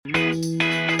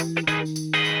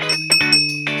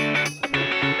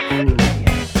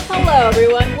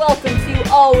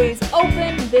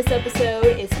This episode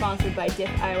is sponsored by Dick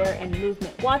Eyewear and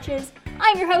Movement Watches.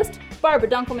 I'm your host, Barbara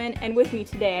Dunkelman, and with me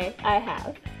today I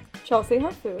have Chelsea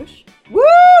Harfouche. Woo!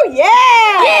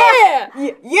 Yeah!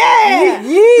 Yeah!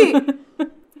 Yeah!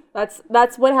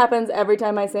 That's what happens every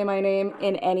time I say my name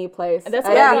in any place. That's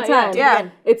at what I any thought, time. yeah.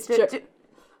 It's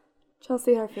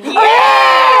Chelsea Harfouche.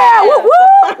 Yeah! Woo!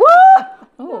 Woo! Woo!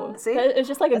 Oh, See? it's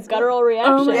just like a guttural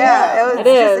reaction. Yeah, It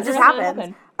is. It just How did that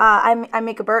happened. happen? I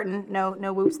make a Burton.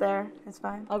 No whoops there. It's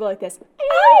fine. I'll go like this.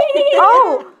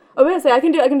 Oh! Oh, wait a second.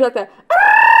 I can do like that.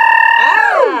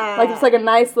 Like it's like a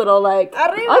nice little like.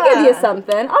 Arriba. I'll give you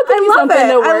something. I'll give I you love something it.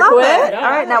 to I work love with. it. All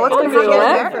right, now what's I'll going do to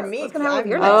happen it. with For me, What's going to happen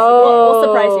with your I'm- next? Oh, We'll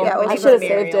surprise you. Yeah, I we'll should have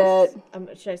saved Mariel's.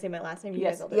 it. Should I say my last name? You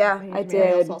Yes. guys all did. Yeah, I Mariel's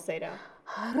did. Salcedo.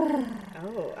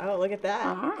 Oh, look at that.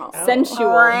 Wow. Oh. Sensual.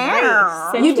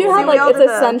 Wow. You do Sensual. have We all like it's did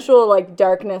a the- sensual like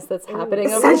darkness that's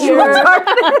happening over Sensual here.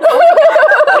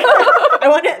 I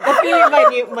want it. That's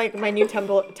gonna be my new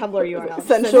Tumblr URL.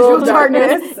 Sensual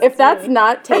darkness. If that's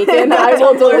not taken, I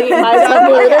will delete my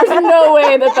Tumblr. There's no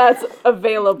way that that's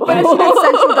available. But if you make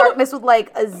Central Darkness with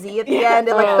like a Z at the end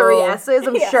and like 3 S's,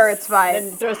 I'm sure it's fine.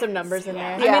 And throw some numbers in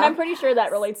there. I mean, Yeah. I'm pretty sure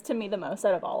that relates to me the most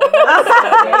out of all of us.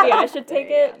 So maybe I should take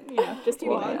it, just to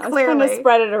be nice. I was trying Clearly. to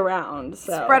spread it around.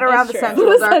 So. Spread around the That's true.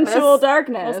 Central the Darkness. sensual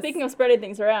darkness. Well, speaking of spreading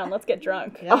things around, let's get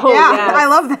drunk. Oh, Yeah, yes. I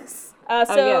love this.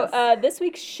 So this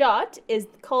week's shot is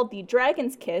called the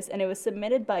Dragon's Kiss, and it was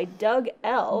submitted by Doug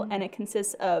L., and it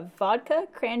consists of vodka,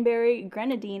 cranberry,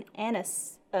 grenadine, and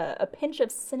a pinch of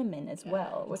cinnamon as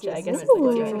well, which I guess is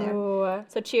the key in there. Ooh.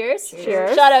 So cheers.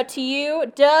 Cheers. Shout out to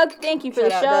you, Doug. Thank you for the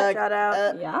Shout shot. out,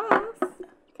 Doug. Shout out. Yes.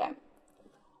 Okay.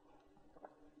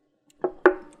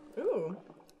 Ooh.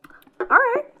 All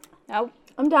right. Oh,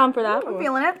 I'm down for that. I'm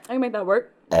feeling it. I can make that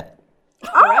work.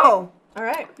 Oh, All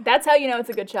right. that's how you know it's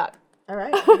a good shot. All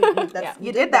right. Yeah.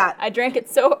 you did that. I drank it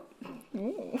so.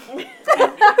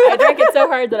 I drank it so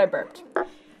hard that I burped.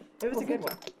 It was a good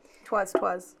one.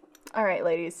 Twas. All right,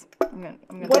 ladies. I'm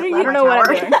gonna. What are you I don't know what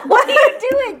I'm doing? doing. What are you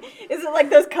doing? Is it like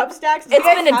those cup stacks? It's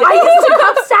been a day. I used to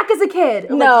cup stack as a kid.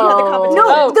 No. No,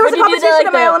 Oh, there was would a you do that competition like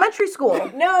at my the- elementary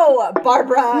school. No,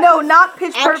 Barbara. No, not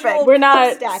Pitch Actual Perfect. We're not-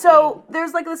 cup stacking. So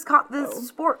there's like this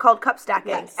sport called cup stacking.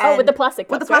 Yes. Oh, with and- the plastic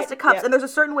With the cups, right? plastic cups, Yep. and there's a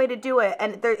certain way to do it,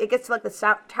 and it gets to like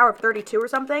the Tower of 32 or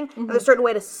something, and there's a certain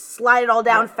way to slide it all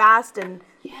down fast, and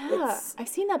Yeah, I've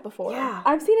seen that before. yeah.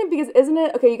 I've seen it because isn't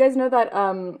it okay? You guys know that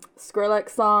Skrillex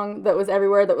song that was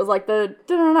everywhere that was like the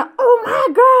oh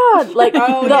my god, like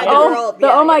Oh, the yeah, the girl-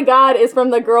 yeah, oh my yeah. god is from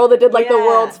the girl that did like the Yeah.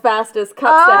 world's fastest cup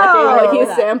Oh. stacking. Like I he know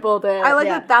that. sampled it. I like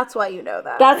Yeah. that. That's why you know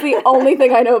that. That's the only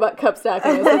thing I know about cup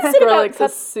stacking is that it about Skrillex cup-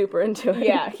 is super into it.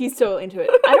 Yeah, he's so into it.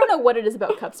 I don't know what it is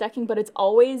about cup stacking, but it's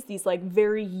always these like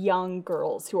very young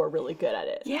girls who are really good at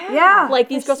it. yeah. Like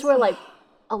these girls who are like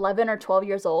 11 or 12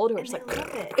 years old who are just like,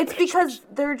 It's because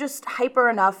they're just hyper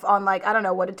enough on like, I don't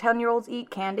know, what did 10-year-olds eat?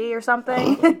 Candy or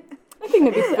something? I think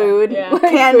maybe food. Yeah. Like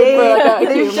Candy. food for like a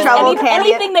They human. shovel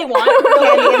candy. anything they want.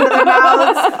 Candy into their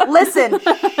mouths. Listen.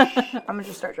 I'm gonna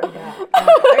just start drinking.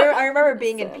 I remember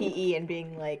being in PE and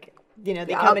being like, they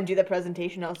come and do the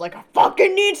presentation. I was like, I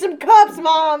fucking need some cups,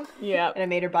 Mom. Yeah. And I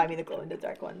made her buy me the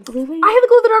glow-in-the-dark ones I had the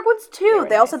glow-in-the-dark ones too. were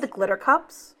They also nice. had the glitter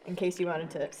cups. in case you wanted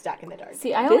to stack in the dark.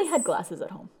 See, I only This- had glasses at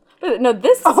home. No,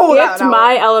 this Oh, yeah, skipped no.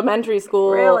 my elementary school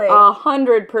Really?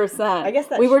 100%. I guess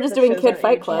that we were sh- just that doing shows Kid our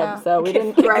Fight age. Club, Yeah. so we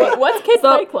didn't. Right. What's Kid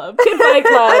So- Fight Club? Kid Fight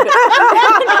Club.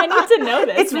 I need to know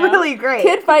this. It's now. really great.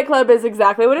 Kid Fight Club is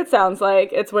exactly what it sounds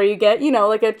like. It's where you get,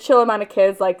 like a chill amount of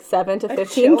kids, like 7 to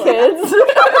 15 chill kids.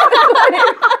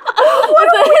 What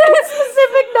a weird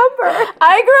specific number.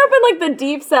 I grew up in like the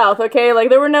deep south, okay? Like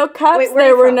there were no cups, Wait, where are there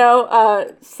you were from?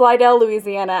 no Slidell,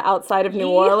 Louisiana, outside of New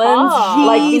Orleans. Yeehaw.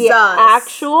 Like Jesus. the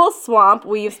actual swamp.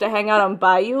 We used to hang out on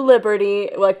Bayou Liberty,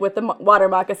 like with the water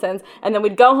moccasins, and then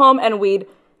we'd go home and we'd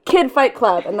Kid Fight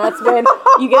Club, and that's when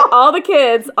you get all the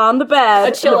kids on the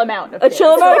bed. A chill amount of A kids.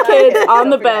 chill amount of kids on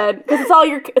the bed because it's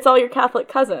all your Catholic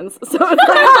cousins. So it's like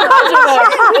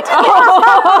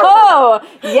oh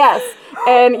yes,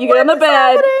 and you get on the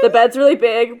bed. The bed's really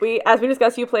big. As we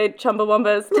discussed, you played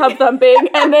Chumbawamba's Tub Thumping,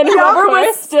 and then whoever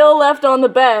was still left on the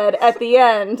bed at the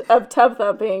end of Tub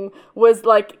Thumping was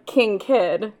like King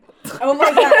Kid. Oh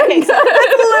my god. Okay, so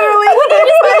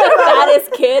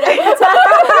Fattest kid.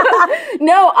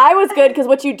 No, I was good because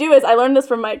what you do is I learned this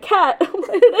from my cat. Why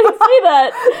did I say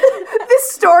that?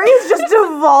 This story is just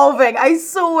evolving. I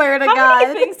swear to How God.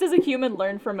 many things does a human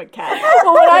learn from a cat?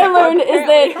 Well, what I learned is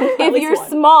that Apparently, at if least you're one.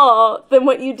 small, then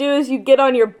what you do is you get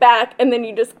on your back and then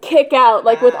you just kick out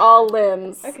like with all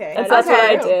limbs. Okay. And so that's what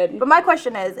I Okay. did. But my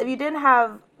question is, if you didn't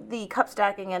have the cup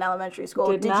stacking in elementary school,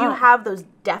 Did did you not. have those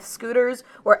death scooters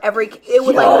where it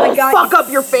would Oh my like God, fuck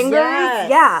up your fingers? yes.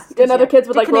 Yeah. And other kids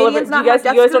would Do like roll over. Canadians You not guys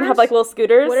have don't death have like scooters? little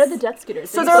scooters? What are the death scooters?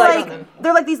 So They they're just like sit on them.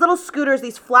 they're like these little scooters,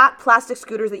 these flat plastic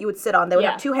scooters that you would sit on. They would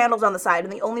Yeah. have two handles on the side,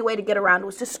 and the only way to get around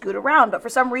was to scoot around. But for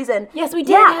some reason, Yes, we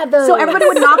did have those. So everybody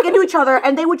would knock into each other,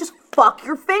 and they would just fuck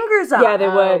your fingers up. Yeah, they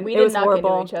would. We It did was not horrible.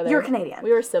 get into each other. You're Canadian.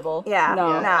 We were civil. Yeah,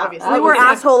 No. no, obviously. we were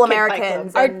Obviously. asshole Kid fight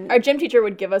Americans. club. and- Our gym teacher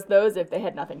would give us those if they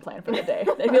had nothing planned for the day.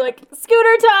 They'd be like,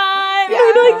 "Scooter time!" Yeah. And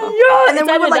we'd be like, "Yeah!" And then It's we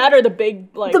either would, like, that or the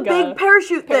big like the big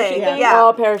parachute thing. thing. Yeah.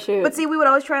 Oh, parachute. But see, we would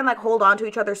always try and like hold on to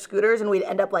each other's scooters, and we'd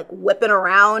end up like whipping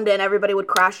around, and everybody would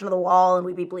crash into the wall, and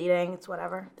we'd be bleeding. It's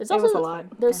whatever. There's It also was a lot.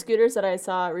 those scooters that I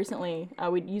saw recently.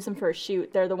 We'd use them for a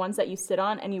shoot. They're the ones that you sit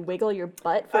on and you wiggle your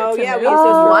butt for Oh it to yeah, we move. used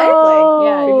those for What? play.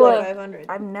 Yeah, For you like like- 500.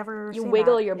 I've never You seen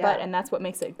wiggle that. your butt, Yeah. and that's what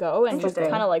makes it go. And just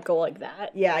Interesting. kind of like go like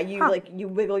that. Yeah, you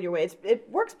wiggle your way. It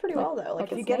works pretty well though.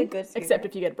 Like if you get a good scooter. Except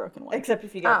if you get a broken one. Except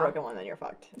if you get a Oh. broken one, then you're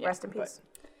fucked. Rest in peace.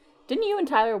 Didn't you and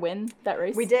Tyler win that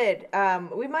race? We did.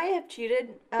 We might have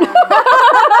cheated.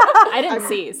 I didn't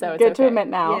see, so it's Good okay. to admit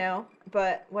now. You know,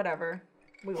 but whatever.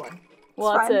 We won.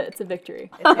 Well, It's fine. it's a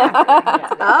victory.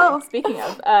 Oh, Speaking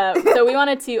of, so we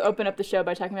wanted to open up the show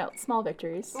by talking about small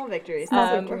victories. Small victories. You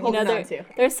We're know, holding on to.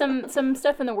 there's some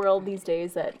stuff in the world these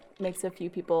days that makes a few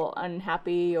people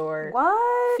unhappy or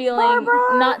what? feeling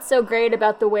Barbara? not so great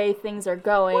about the way things are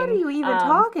going. What are you even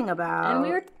talking about? And we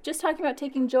were just talking about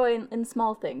taking joy in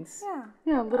small things. Yeah.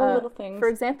 Yeah, little things. For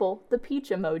example, the peach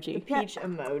emoji. Peach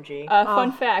emoji.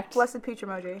 Fun fact: Blessed peach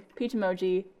emoji. peach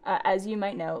emoji, as you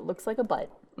might know, looks like a butt.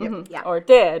 Yeah. Or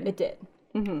did. It did.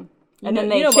 And then you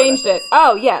they know more changed about it.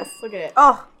 Oh, yes. Look at it.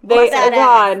 Oh, They that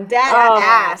God. ass. That Oh,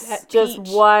 ass. Just peach.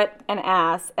 what an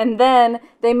ass. And then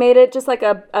they made it just like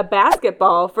a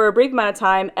basketball for a brief amount of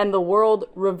time, and the world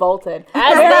revolted.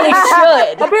 As they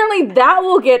should. Apparently that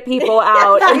will get people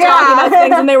out and talking about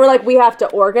things, and they were like, we have to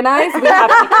organize, we have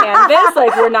to canvas,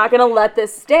 like we're not gonna let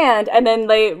this stand. And then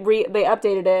they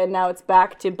updated it, and now it's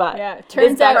back to butt. Yeah, it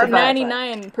turns It's back out to butt.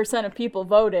 99% of people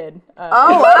voted.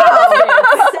 Oh,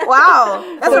 wow.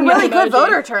 Wow. That's a really good emoji.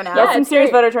 voter turnout. That's some it's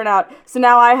serious great. voter turnout. So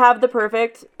now I have the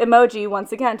perfect emoji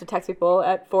once again to text people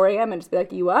at 4 a.m. and just be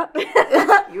like, you up?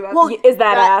 You have Well, Is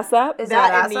that ass up? Is that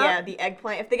that and ass up? the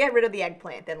eggplant. If they get rid of the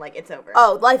eggplant, then like it's over.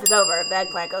 Oh, life is over if the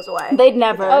eggplant goes away. They'd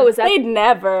never. Oh, is that- They'd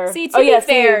never. See, to oh, be yeah,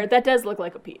 fair, that does look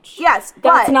like a peach. Yes,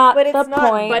 that's not but it's the not-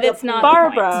 point. But it's not the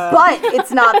Barbara. But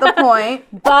it's not the point.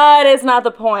 But it's not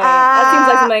the point. That seems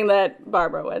like something that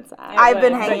Barbara would say. I've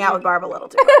been but hanging you- out with Barb a little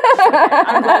too much.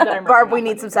 I'm glad that I'm Barb, rubbing we off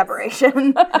need on some separation.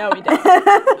 you. No, we don't.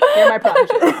 You're my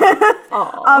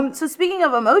prodigy. So speaking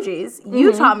of emojis,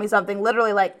 you taught me something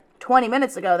literally like 20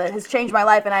 minutes ago that has changed my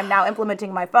life, and I'm now implementing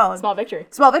in my phone. Small victory.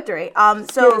 Small victory.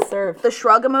 So Good serve. the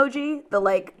shrug emoji, the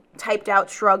like typed out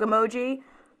shrug emoji,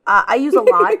 I use a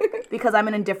lot because I'm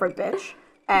an indifferent bitch,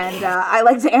 and I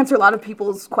like to answer a lot of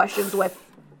people's questions with,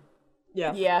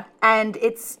 Yeah. and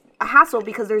it's a hassle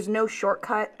because there's no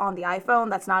shortcut on the iPhone.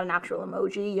 That's not an actual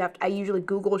emoji. I usually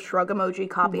Google shrug emoji,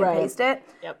 copy Right. and paste it.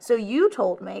 Yep. So you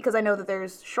told me, because I know that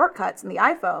there's shortcuts in the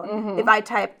iPhone, if I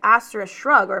type asterisk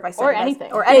shrug or if I set Or it as-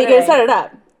 anything. or Yeah, you anything, could set it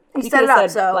up. You set it could've up,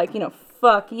 said, so- like,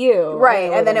 fuck you.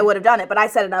 right, and then it would have done it. But I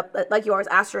set it up like yours,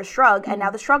 asterisk shrug, Mm-hmm. and now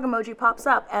the shrug emoji pops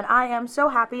up, and I am so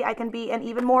happy I can be an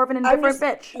even more of an I'm indifferent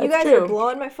just- bitch. You guys true. are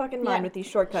blowing my fucking mind Yeah. with these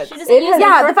shortcuts. She just It uses has-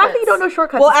 Yeah, the fact shortcuts. that you don't know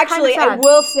shortcuts. Well, is kinda actually, I sad.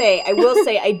 will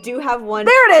say, I do have one.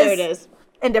 There it is. There it is.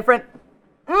 Indifferent.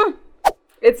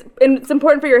 It's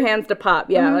important for your hands to pop.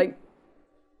 Yeah, like,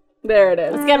 there it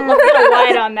is. Let's get a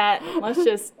wide on that. Let's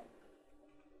just.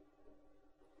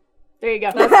 There you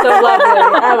go. That's so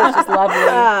lovely. That was just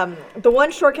lovely. The one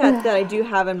shortcut that I do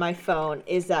have in my phone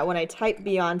is that when I type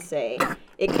Beyonce,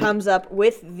 it comes up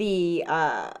with the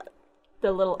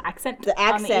The little accent.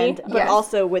 accent, on the E. but Yes.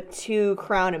 also with 2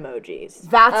 crown emojis.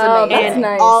 That's Oh, amazing. that's And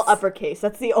nice. all uppercase.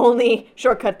 That's the only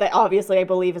shortcut that obviously I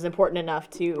believe is important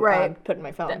enough to Right. put in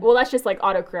my phone. Well, that's just like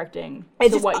autocorrecting It's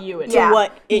to just- what you would to Yeah. do.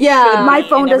 what it Yeah. should My be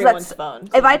phone in does that. everyone's phone.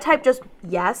 If I type just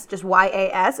yes, just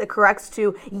YAS, it corrects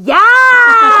to yes.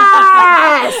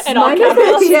 And all Mine does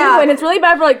capitals. that too, Yeah. and it's really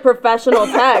bad for like professional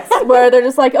text where they're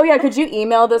just like, oh yeah, could you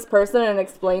email this person and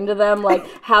explain to them like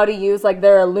how to use like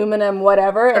their aluminum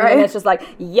whatever, and then Right. it's just like,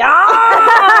 yeah,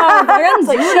 I can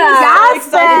do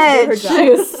that. Yes, She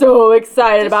is so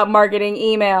excited about marketing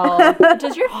email.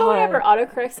 Does your phone ever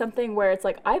autocorrect something where it's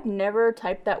like, I've never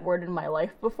typed that word in my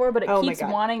life before, but it Oh my keeps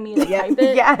God. wanting me to type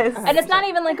it? Yes. And it's not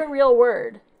even like a real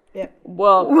word. Yeah.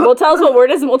 Well, tell us what word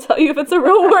it is, and we'll tell you if it's a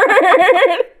real word.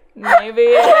 Maybe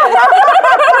it is.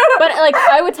 But like,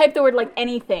 I would type the word like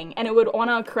anything, and it would want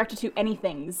to correct it to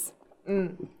anythings.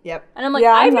 Yep. And I'm like,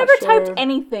 Yeah, I'm I've not never sure. typed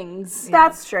anythings.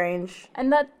 That's strange.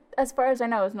 And that, as far as I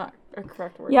know, is not a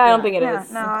correct word. Yeah, I don't think it Yeah,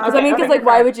 is. no, Because okay, because like,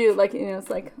 why would you like? It's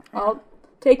like I'll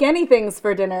take anything's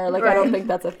for dinner. Like, I don't Right. think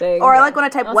that's a thing. Or I like when I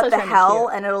type Also what the trying to hell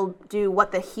cute. and it'll do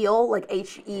what the heel, like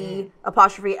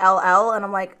HE''LL, and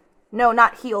I'm like, no,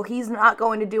 not heel. He's not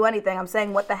going to do anything. I'm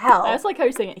saying what the hell. I just like how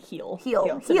you're saying it heel. Heel.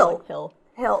 instead of, Heel. like, hill.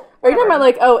 Hill. Are you talking about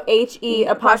like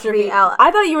HE''L? L.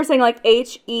 I thought you were saying like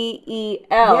HEEL.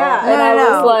 Yeah. And I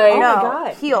was like, Oh no, my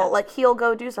God. heel, like heel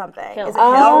go do something. Heel. Is it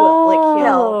oh, Like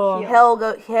hill? Hill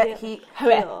go he,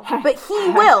 but he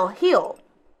will heel,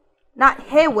 not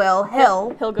he will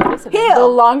hill. He'll go to something. The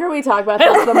longer we talk about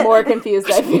this, the more confused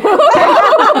I feel.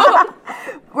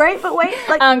 Right, but wait,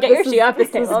 like Get your shoe off this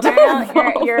table.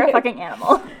 Mariel. You're a fucking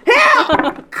animal.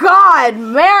 God,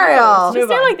 Mariel. Just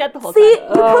stay like that the whole See, time.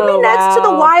 you put me Oh, next to the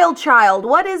wow. wild child.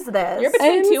 What is this? You're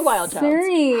between two wild childs.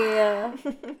 Siri.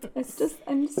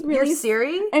 I'm just really. You're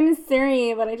Siri? I'm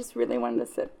Siri, but I just really wanted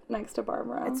to sit next to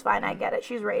Barbara. It's fine, I get it.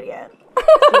 She's radiant.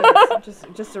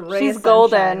 just a ray She's of sunshine,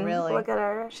 golden. really. Look at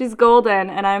her. She's golden,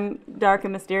 and I'm dark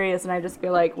and mysterious, and I just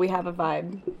feel like we have a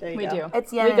vibe. There you We go. do.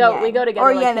 It's yin we and go. yang. We go together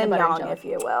or like yin peanut and butter and yang, jelly. if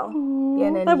you will.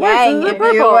 Yin and that works. yang, This is if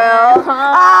purple. you will.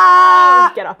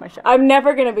 Ah! Get off my show. I'm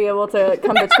never gonna be able to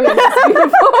come between this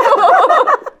beautiful,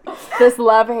 this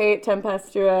love-hate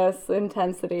tempestuous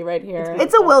intensity right here.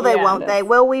 It's a will they, Yeah, won't it they? is.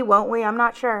 Will we, won't we? I'm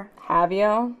not sure. Have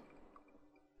you?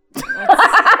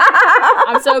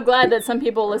 I'm so glad that some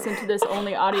people listen to this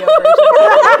only audio version.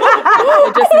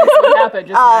 It just makes what happened.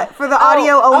 Just For the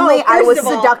audio only, I first was of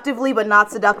all- seductively but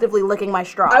not seductively licking my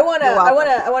straw. I wanna, You're I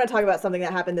welcome. wanna talk about something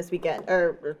that happened this weekend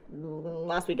or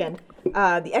last weekend.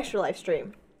 The Extra Life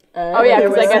stream. oh yeah, there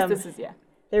because I was guess some- this is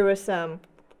There was some,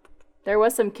 there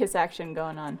was some kiss action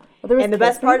going on. and the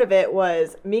best part of it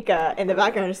was Mika in the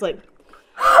background, just like,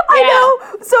 I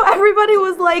know. So everybody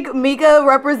was like, Mika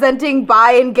representing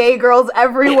bi and gay girls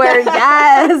everywhere.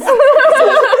 Yes.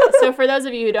 So for those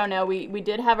of you who don't know, we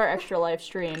did have our Extra Life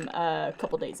stream a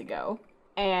couple days ago,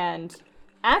 and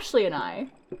Ashley and I,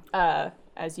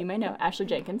 as you may know, Ashley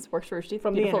Jenkins works for Steve,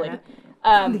 From the beautiful lady.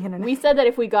 internet. We said that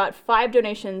if we got 5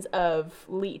 donations of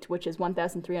LEET, which is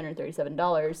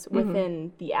 $1,337,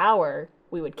 within the hour,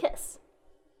 we would kiss.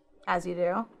 As you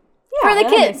do. For the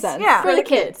that makes kids. sense. Yeah. For the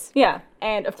kids. Yeah,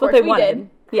 And of that's what course they we wanted. did.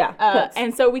 Yeah, kids.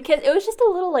 And so we kissed. It was just a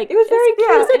little like. it was very cute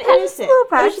yeah, and it was innocent. a little It was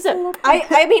patch. just a,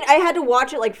 I mean, I had to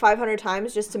watch it like 500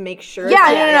 times just to make sure. Yeah,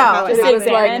 that no. how Just it to was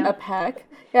examine. like a peck.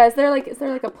 Yeah, is there like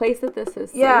a place that this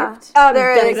is Yeah. saved?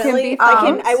 There is. definitely. be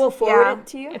I will forward yeah. it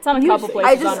to you. it's on a couple I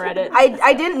places just, on Reddit.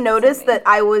 I didn't notice that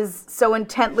I was so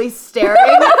intently staring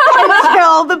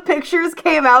until the pictures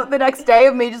came out the next day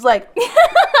of me just like,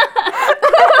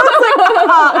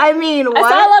 I mean, I saw a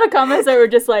what? lot of comments that were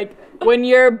just like, when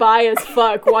you're bi as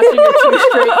fuck watching your two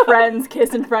straight friends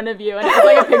kiss in front of you, and it was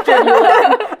like a picture of you.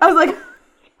 Like, I was like,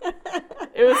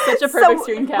 it was such a perfect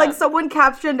screen cap. like someone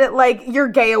captioned it like, your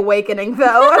gay awakening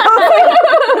though.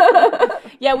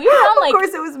 Yeah, we were on Of like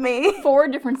course it was me. 4 4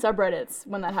 different subreddits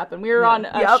when that happened. We were on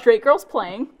Yep. Straight Girls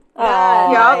Playing,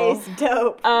 Nice,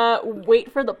 dope.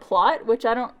 Wait for the Plot, which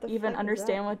I don't even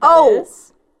understand what that Oh.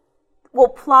 is. Well,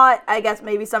 plot, I guess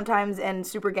maybe sometimes in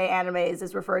super gay animes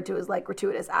is referred to as like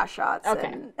gratuitous ass shots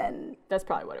Okay. and That's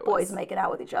probably what it boys was. making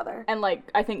out with each other. And like,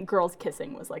 I think girls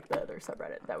kissing was like the other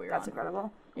subreddit that we were That's on.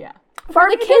 incredible. Yeah. For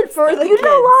the kids, for the you did a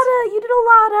kids.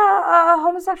 lot of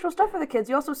homosexual stuff for the kids.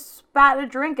 You also spat a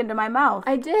drink into my mouth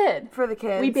I did. for the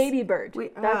kids. We baby bird.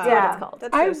 That's yeah. what it's called.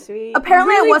 That's so sweet.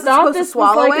 Apparently, I wasn't thought supposed to this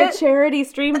swallow was like it. a charity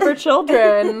stream for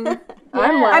children.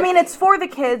 I'm like, I mean, it's for the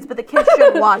kids, but the kids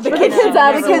shouldn't watch it. the kids The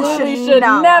absolutely kids should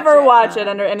not never watch it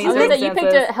under any I was gonna say, you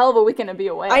circumstances. picked a hell of a weekend to be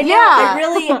away. I know. Yeah. I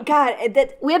really, God,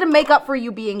 that. We had to make up for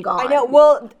you being gone. I know.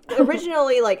 Well,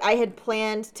 originally, like, I had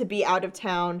planned to be out of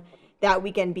town that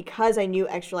weekend because I knew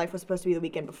Extra Life was supposed to be the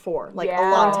weekend before, like a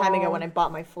long time ago when I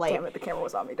bought my flight. Damn it, the camera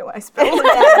was on me. Don't I spill?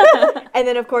 And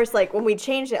then of course, like when we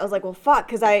changed it, I was like, well, fuck,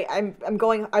 because I'm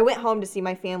going. I went home to see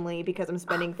my family because I'm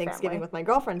spending Thanksgiving with my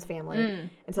girlfriend's family,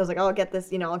 and so I was like, oh, I'll get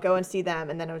this, I'll go and see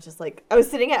them. And then I was just like, I was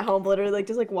sitting at home, literally, like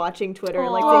just like watching Twitter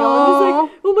and like saying, oh, I'm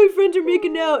just like, oh, my friends are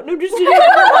making out, and I'm just sitting.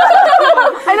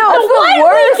 I know. It's the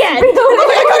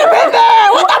worst.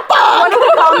 One of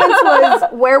the comments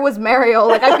was, "Where was Mariel?"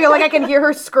 Like I feel like I can hear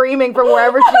her screaming from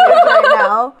wherever she is right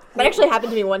now. That actually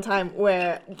happened to me one time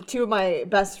where 2 of my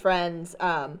best friends,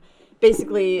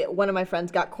 basically one of my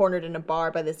friends got cornered in a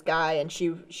bar by this guy, and she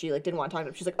like didn't want to talk to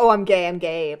him. She's like, "Oh, I'm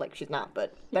gay." Like she's not,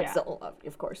 but that's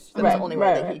of course that's the only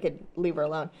way that he could leave her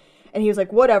alone. And he was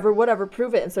like, whatever,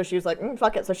 prove it. And so she was like,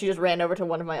 fuck it. So she just ran over to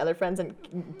one of my other friends and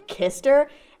kissed her.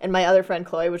 And my other friend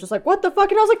Chloe was just like, what the fuck?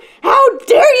 And I was like, how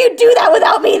dare you do that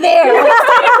without me there?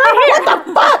 What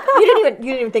the fuck? You didn't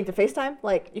even think to FaceTime?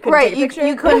 Like, you couldn't take a picture?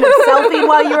 You couldn't have selfied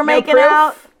while you were making proof?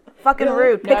 out? Fucking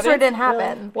rude. No, Picture didn't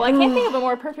happen. Well, I can't think of a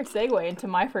more perfect segue into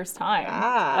my first time.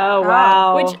 Oh,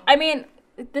 wow. Which, I mean,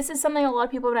 this is something a lot of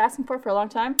people have been asking for a long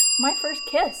time. My first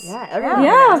kiss. Yeah, everyone.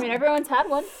 I mean, everyone's had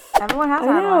one. Everyone has I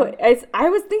had know. one. I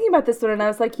was thinking about this one, and I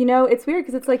was like, it's weird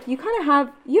because it's like you kind of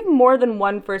have more than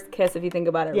one first kiss if you think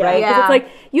about it, right? Because Yeah. it's like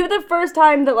you have the first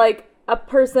time that like a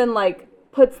person like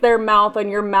puts their mouth on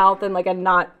your mouth in like a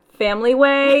not family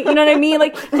way, you know what I mean?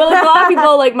 Like, but like a lot of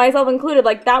people, like myself included,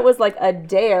 like that was like a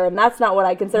dare, and that's not what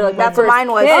I consider like That's my what first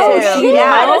mine was kiss. too. Mine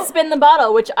Yeah. was spin the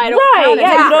bottle, which I don't count as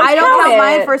yeah, Yeah, you don't I don't count count it.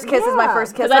 my first kiss as my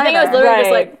first kiss. because I think it was either. literally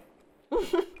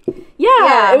just Right. like,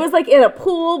 Yeah, it was like in a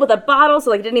pool with a bottle, so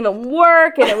like it didn't even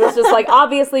work, and it was just like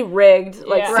obviously rigged,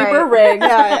 like Yeah. super Right. rigged.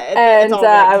 Yeah, And it's all rigged.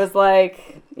 I was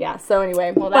like, yeah. So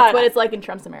anyway, well, that's what it's like in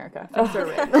Trump's America. Things are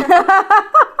rigged.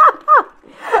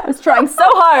 I was trying so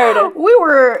hard. We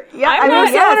were, yeah, I'm I not-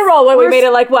 mean, so On a roll. What we made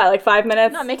it like what? Like 5 minutes?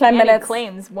 I'm not making 10 any minutes?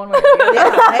 claims one way or the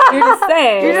other. You're just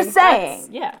saying. You're just saying.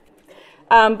 Yeah.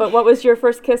 But what was your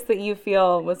first kiss that you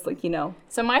feel was like,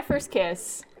 So my first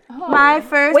kiss. My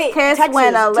first Wait, kiss Texas, went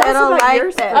a tell us little about like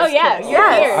yours this. Oh yeah, you're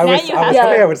Yes. here. I Now was you have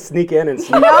hoping to. I would sneak in and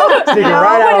sneak right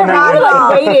out on not that. at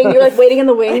all. waiting? You're like waiting in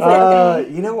the wings. Like,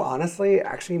 You know, honestly,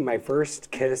 actually, my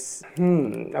first kiss.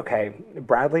 Okay,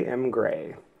 Bradley M.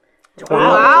 Gray.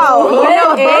 Wow. You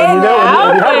know, You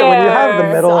know, when you have the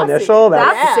middle Saucy. initial,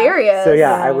 that's serious. So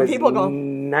yeah, I was People go,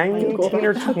 19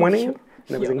 or 20, and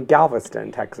it was in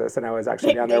Galveston, Texas, and I was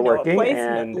actually down there They know a working, place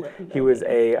and that- he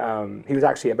was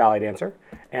actually a ballet dancer,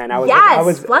 and I was Yes, I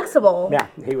was flexible. yeah,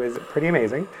 he was pretty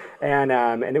amazing, and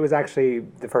it was actually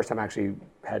the first time I actually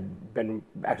had been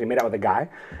made out with a guy,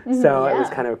 so it was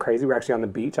kind of crazy. We were actually on the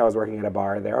beach. I was working at a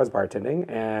bar there. I was bartending,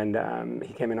 and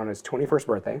he came in on his 21st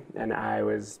birthday, and I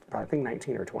was I think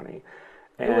 19 or 20.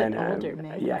 And older,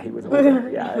 man. yeah, he was older.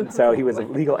 Yeah, and so he was of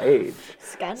legal age.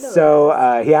 Scandalous. So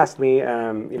he asked me,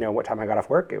 what time I got off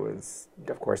work. It was,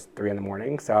 of course, 3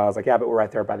 a.m. So I was like, yeah, but we're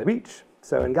right there by the beach.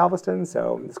 So in Galveston.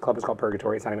 So this club is called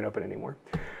Purgatory. It's not even open anymore.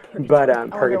 But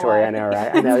Purgatory, I know,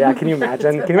 right? I know. Yeah. Can you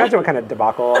imagine? Can you imagine what kind of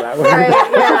debacle that was?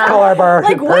 Let's call our bar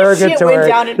Like what Purgatory. shit went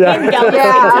down in Galveston,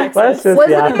 Yeah. Texas? Let's just, Was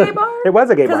yeah. it a gay bar? It was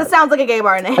a gay bar. Because it sounds like a gay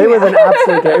bar name. It was an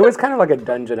absolute gay. It was kind of like a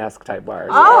dungeon-esque type bar.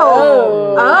 So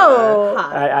Oh.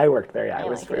 I worked there. Yeah, it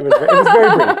was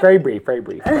very brief.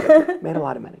 But made a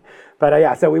lot of money. But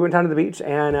yeah, so we went down to the beach,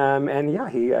 and yeah,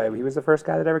 he was the first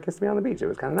guy that ever kissed me on the beach. It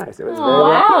was kind of nice. It was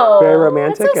very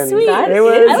romantic, That's so and sweet. it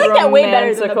was. I like that way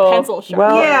better than the romantical. pencil sharp.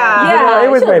 Well, Yeah.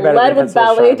 it was way better led than with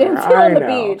pencil ballet sharpener. dancer I on the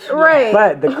know. beach. Right.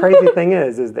 But the crazy thing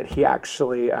is that he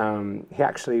actually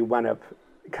wound up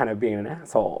kind of being an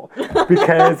asshole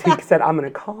because he said, "I'm going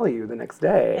to call you the next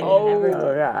day." Oh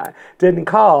yeah, didn't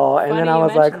call, and then Funny I you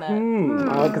was like, mention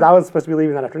because I was supposed to be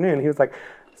leaving that afternoon. He was like.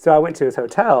 So I went to his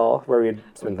hotel where we'd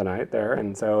spent the night there,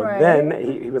 and so then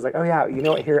he was like, "Oh yeah, you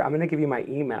know what? Here, I'm gonna give you my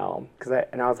email."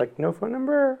 And I was like, "No phone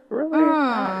number, really?"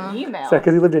 Email. So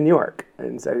because he lived in New York,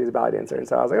 and so he was a ballet dancer, and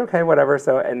so I was like, "Okay, whatever."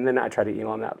 So and then I tried to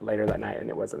email him that later that night,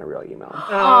 and it wasn't a real email.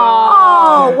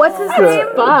 Oh, what's his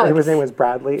name? His name was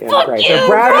Bradley and Gray. So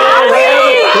Bradley!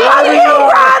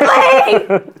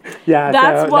 Yeah,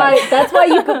 That's why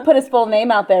you could put his full name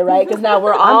out there, right? Because now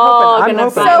we're all I'm gonna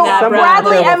hoping find So that someone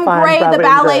Bradley will M. find Gray, the Bradley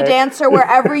ballet Gray. dancer,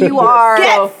 wherever you are.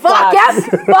 Get fucked.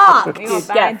 Get fucked. We gonna Get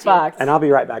find you. fucked. And I'll be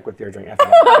right back with your drink after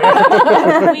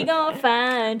that. We gonna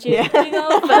find you. We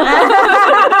gonna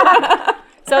find you.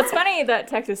 So it's funny that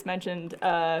Texas mentioned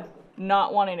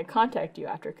not wanting to contact you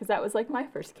after, because that was like my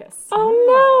first kiss.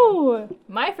 Oh no!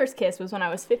 My first kiss was when I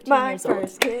was 15 years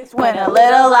old. kiss Went a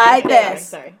little like this.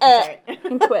 Sorry.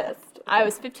 Twist. I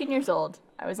was 15 years old.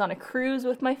 I was on a cruise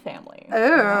with my family. It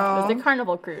Ooh. was the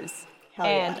Carnival cruise.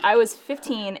 And I was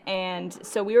 15, and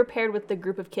so we were paired with the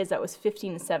group of kids that was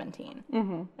 15 to 17.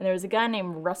 And there was a guy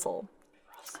named Russell,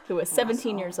 who was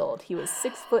 17 years old. He was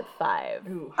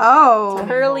 6'5", Oh.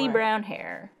 curly brown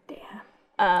hair.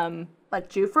 Like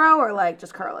Jufro or like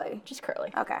just curly? Just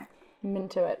curly. Okay. I'm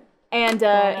into it. And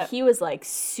he was like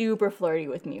super flirty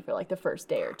with me for like the first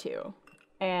day or two.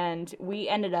 And we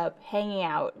ended up hanging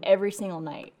out every single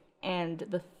night. And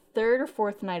the third or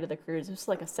fourth night of the cruise, it was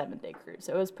like a 7-day cruise,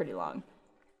 so it was pretty long.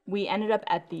 We ended up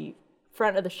at the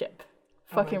front of the ship.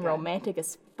 Fucking romantic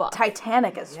as fuck.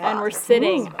 Titanic as fuck. And we're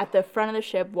sitting at the front of the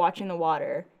ship watching the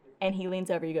water. and he leans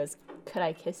over, he goes, "Could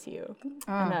I kiss you?"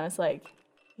 And I was like,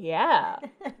 "Yeah."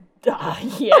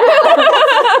 Yeah.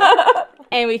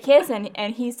 And we kiss,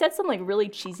 and he said some like really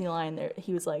cheesy line there.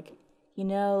 He was like, you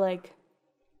know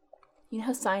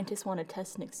how scientists want to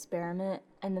test an experiment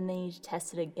and then they need to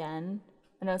test it again?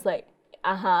 And I was like,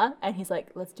 uh-huh. And he's like,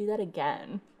 let's do that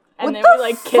again. And then we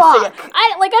like kissed again.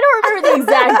 I don't remember the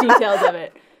exact details of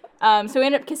it. So we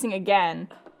ended up kissing again,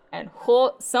 and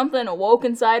something awoke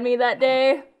inside me that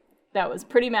day that was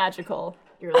pretty magical.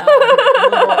 Your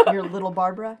little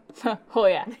Barbara. Oh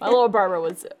yeah, my little Barbara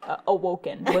was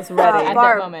awoken. Was ready. At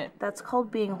that moment. That's called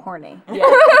being horny. Yeah.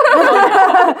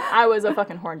 Oh, yeah. I was a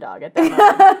fucking horn dog at that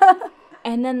moment.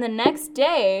 And then the next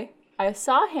day, I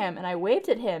saw him and I waved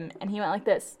at him, and he went like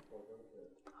this.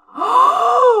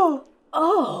 Oh.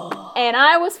 And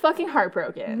I was fucking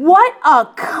heartbroken. What a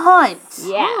cunt.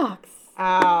 Yeah.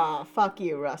 Ah, fuck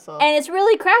you, Russell. And it's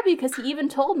really crappy because he even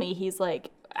told me, he's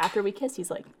like, after we kissed,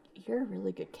 he's like, "You're a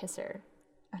really good kisser."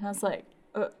 And I was like,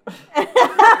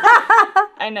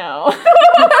 I know.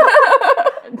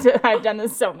 I've done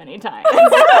this so many times.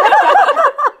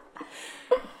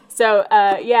 So,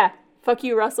 yeah. Fuck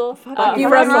you, Russell. Fuck you,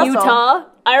 from Russell. Utah.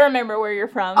 I remember where you're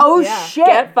from. Oh, Yeah. shit.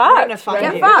 Get fucked. Get fucked.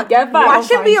 Get fucked. Get fucked.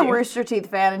 Watch him be a Find you. Rooster Teeth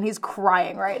fan, and he's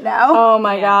crying right now. Oh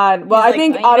my god. Well, I like,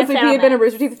 think "You honestly, if missed he out had been on a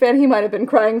Rooster Teeth fan, he might have been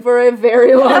crying for a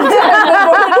very long time. He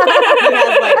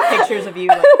has like pictures of you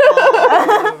like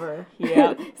all over.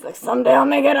 Yeah. He's like, someday I'll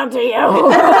make it up to you.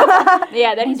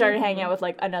 Yeah, then he started hanging out with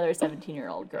like another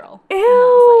 17-year-old girl. Ew.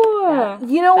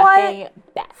 You know what? Fucking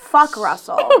best. Fuck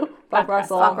Russell. Fuck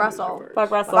Russell. Fuck Russell. Fuck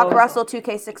Russell. Fuck Russell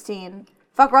 2K16.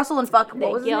 Fuck Russell and fuck,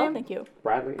 what was his name? Thank you.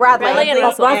 Bradley. Bradley. Bradley and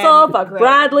Fuck Russell. Russell. Fuck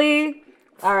Bradley.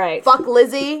 All right. Fuck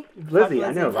Lizzie. Lizzie,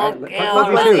 I know. Fuck Lizzie.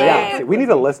 Lizzie too. Yeah. See, we need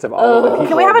a list of all of the people.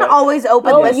 Can we have an always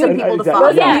open list of people to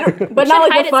fuck? Yeah. But not hide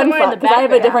like it the fun somewhere in fuck, the because I have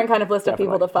a background. different kind of list of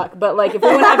people to fuck. But like, if we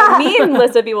want to have a mean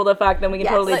list of people to fuck, then we can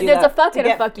totally do There's a that. fuck and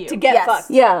a fuck you. To get Yes. fucked.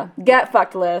 Yeah, get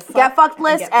fucked list. Get fucked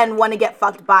list get and want to get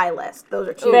fucked by list. Those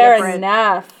are two Fair different.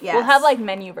 enough. Yes. We'll have like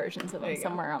menu versions of them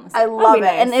somewhere on the I site. love it.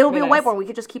 nice. And it'll be a That'd be whiteboard. We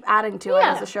could just keep adding to it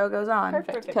Yeah. as the show goes on.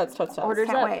 Perfect. Totes. Orders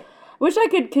Can't up. wait. Wish I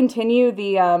could continue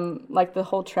the like the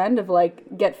whole trend of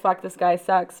like get fucked, this guy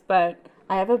sucks, but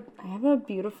I have a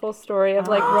beautiful story of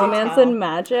like romance and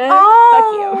magic.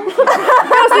 Oh.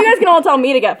 No, so you guys can all tell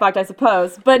me to get fucked, I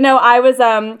suppose. But no, I was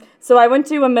so I went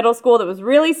to a middle school that was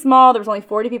really small. There was only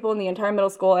 40 people in the entire middle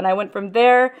school, and I went from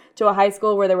there to a high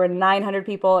school where there were 900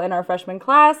 people in our freshman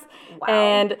class. Wow.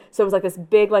 And so it was like this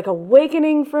big like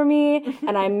awakening for me,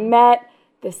 and I met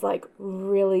this like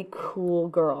really cool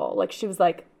girl. Like she was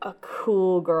like a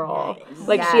cool girl. Nice.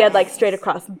 Like she had like straight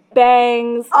across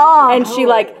bangs. Oh. And she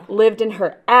like lived in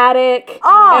her attic.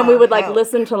 Oh. And we would like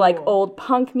listen to like old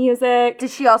punk music. Did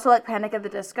she also like Panic at the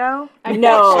Disco?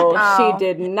 No, Oh. she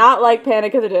did not like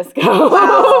Panic at the Disco.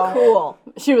 Cool.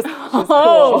 She was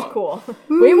cool. Cool.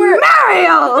 We were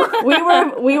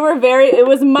Mario! we were very, it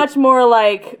was much more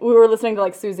like we were listening to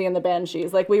like Susie and the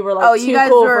Banshees. Like we were like Oh, you too guys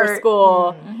cool were- for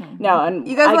school. No, and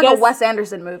You guys I were like guess a Wes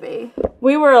Anderson movie.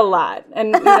 we were a lot.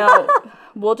 And you know,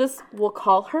 we'll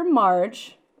call her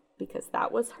Marge because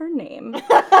that was her name.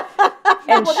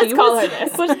 And We'll just call her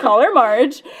this. We'll just call her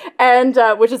Marge, and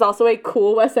which is also a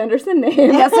cool Wes Anderson name.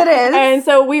 Yes, it is. And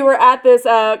so we were at this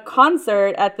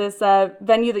concert at this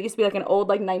venue that used to be like an old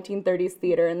like 1930s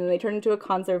theater, and then they turned into a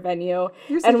concert venue.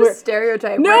 You're such and a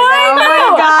stereotype no, right I now. know.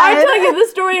 Oh my God. I'm telling you this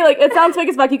story. Like it sounds fake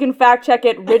as fuck. You can fact check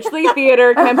it. Ridgely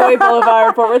Theater, Campo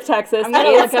Boulevard, Fort Worth, Texas. I'm gonna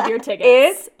look up your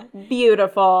tickets. It's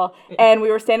beautiful. And we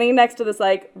were standing next to this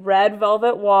like red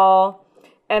velvet wall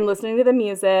and listening to the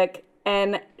music.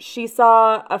 And she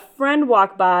saw a friend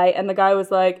walk by, and the guy was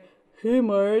like, "Hey,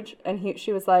 Marge," and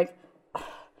she was like, ugh.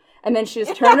 And then she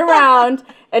just turned around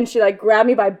and she like grabbed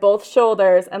me by both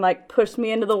shoulders and like pushed me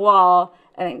into the wall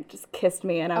and just kissed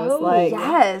me, and I was like,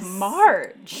 Yes.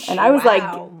 Marge. and I was Wow, like,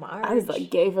 I was Marge. like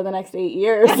gay for the next 8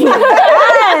 years.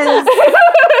 Yes.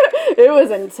 It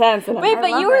was intense. And Wait, but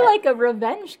love you were it. like a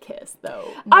revenge kiss, though.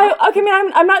 I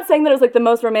mean, I'm not saying that it was like the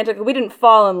most romantic. We didn't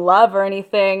fall in love or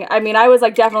anything. I mean, I was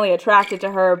like definitely attracted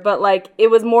to her, but like it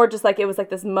was more just like it was like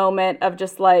this moment of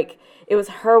just like it was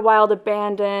her wild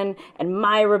abandon and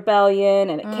my rebellion,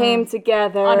 and it came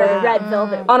together On a red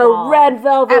velvet on wall. a red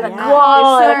velvet At a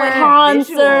wall at a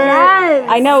concert. concert. Yes.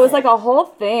 I know, it was like a whole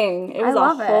thing. It was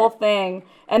love a it. whole thing.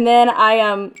 And then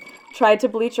I tried to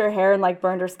bleach her hair and like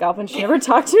burned her scalp, and she never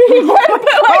talked to me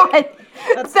again.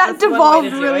 That's That one way to devolved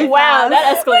do really it. Wow,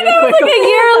 that escalated Like quickly. a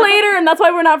year later, and that's why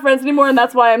we're not friends anymore, and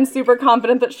that's why I'm super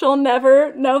confident that she'll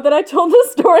never know that I told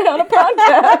this story on a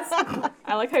podcast.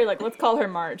 I like how you're like, let's call her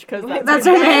March because That's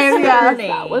her name. Yeah.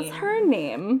 That was her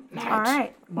name. All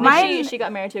right. She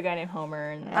got married to a guy named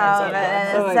Homer. And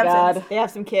Oh my God. They have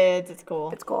some kids. It's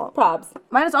cool. It's cool. Props.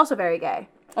 Mine is also very gay.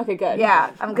 Okay, good.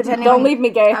 Yeah, I'm continuing. Don't leave me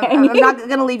gay I'm hanging. not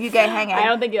gonna leave you gay hanging. I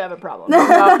don't think you have a problem.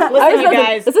 Listen, you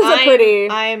guys. This is a pretty.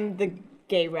 I'm the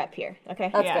gay rep here. Okay.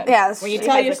 That's Yeah. good. Yeah, When you she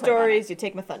tell has your a claim on it. stories, you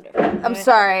take my thunder. I'm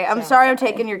sorry. I'm sorry. I'm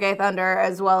taking your gay thunder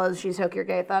as well as she took your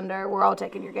gay thunder. We're all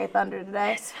taking your gay thunder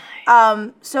today.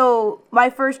 So my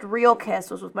first real kiss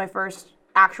was with my first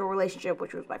actual relationship,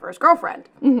 which was my first girlfriend.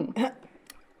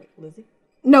 Lizzie.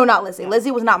 No, not Lizzie.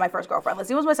 Lizzie was not my first girlfriend.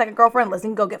 Lizzie was my second girlfriend. Lizzie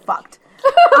can go get fucked.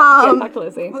 Fuck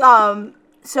Lizzie.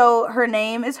 So her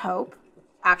name is Hope.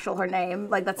 Her name,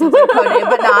 like that sounds like a code name,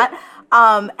 but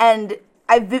not. And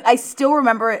I still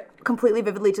remember it completely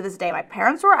vividly to this day. My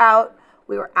parents were out.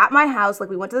 We were at my house. Like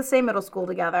we went to the same middle school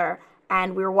together,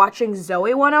 and we were watching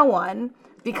Zoe 101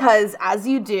 because, as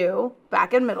you do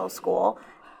back in middle school.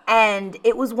 And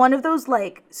it was one of those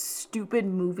like stupid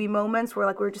movie moments where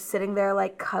like we were just sitting there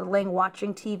like cuddling,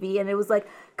 watching TV, and it was like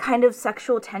kind of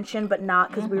sexual tension, but not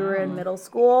because we were in middle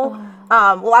school.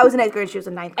 Well, I was in 8th grade, she was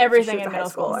in 9th grade. Everything so she was in a high middle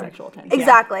school is schooler. sexual tension.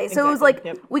 Exactly. So it was like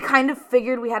Yep. we kind of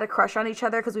figured we had a crush on each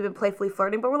other because we've been playfully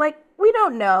flirting, but we're like, we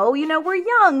don't know. You know, we're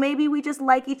young. Maybe we just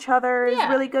like each other as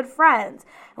really good friends.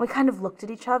 And we kind of looked at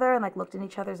each other and like looked in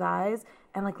each other's eyes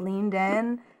and like leaned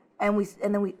in and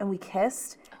we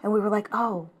kissed and we were like,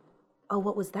 oh,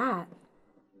 what was that?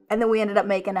 And then we ended up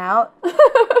making out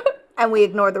and we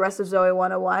ignored the rest of Zoe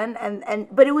 101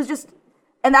 but it was just,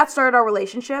 and that started our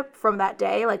relationship from that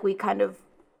day. Like we kind of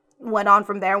went on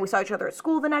from there and we saw each other at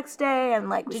school the next day and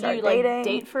like we Did started you like dating.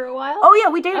 date for a while? Oh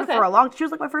yeah, we dated Okay. for a long, she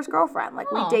was like my first girlfriend.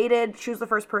 Like we dated, she was the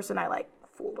first person I like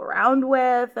fooled around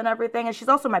with and everything. And she's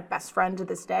also my best friend to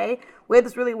this day. We had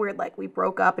this really weird, like we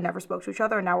broke up and never spoke to each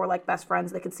other and now we're like best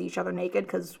friends that can see each other naked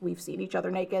because we've seen each other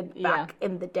naked back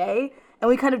in the day. And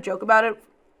we kind of joke about it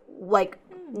like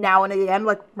now and again,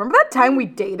 like, remember that time we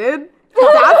dated?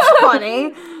 That's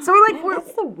funny. So we're like,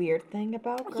 That's the weird thing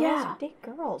about girls Yeah. who date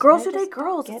girls. girls I who just date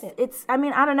girls. don't get it. It's I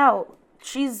mean, I don't know.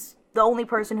 She's the only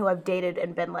person who I've dated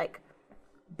and been like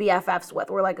BFFs with.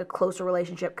 We're like a closer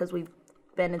relationship because we've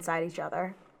been inside each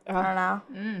other. I don't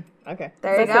know. Okay.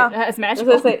 There you go. It's I was magical.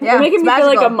 gonna say, Yeah, you're making it's me feel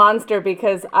like a magical. monster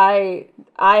because I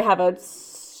have a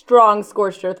strong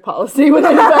scorched earth policy with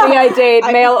anybody I date,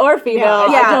 male or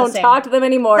female. Yeah, I don't same. talk to them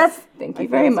anymore. That's- Thank you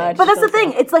very much. But that's the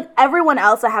thing. It's like everyone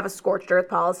else I have a scorched earth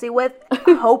policy with.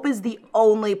 Hope is the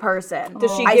only person.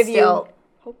 Does she I give you- still,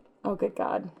 Oh, good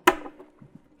God.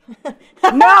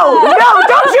 No,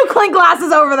 don't you clink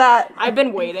glasses over that. I've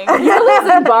been waiting. You're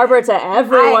losing Barbara to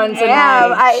everyone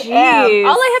tonight. I am. Jeez.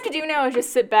 All I have to do now is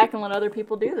just sit back and let other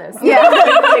people do this. Yeah,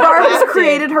 Barbara's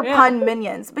created her pun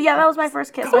minions. But yeah, that was my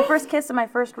first kiss. My first kiss and my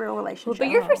first real relationship. But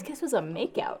your first kiss was a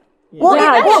makeout. Well,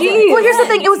 Yeah, well, jeez. here's the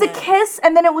thing. It was a kiss,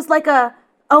 and then it was like a,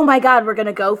 oh my God, we're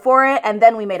gonna go for it, and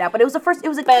then we made out. But it was a cute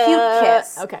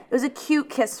kiss. Okay. It was a cute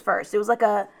kiss first. It was like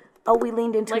a, we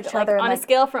leaned into each Like other. on And a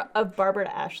scale of Barbara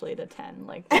to Ashley to 10.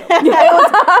 Like,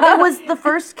 it was the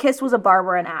first kiss was a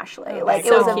Barbara and Ashley. Like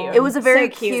so it was cute. it was a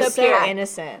very so cute, cute, so kiss.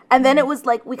 innocent. And then it was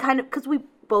like we kind of, because we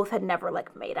both had never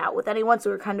like made out with anyone,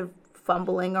 so we were kind of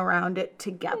fumbling around it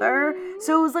together.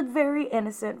 So it was like very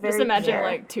innocent. Very just imagine pure.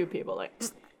 like two people like,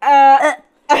 I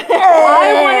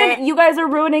wanted, you guys are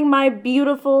ruining my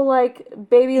beautiful, like,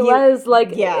 baby Les, like,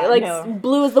 yeah, like no.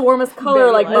 blue is the warmest color,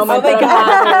 Baby like, Les. moment Oh my that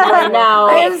I'm having right now.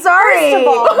 I'm sorry. First of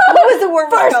all, what was the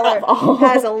warmest color?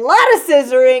 Has a lot of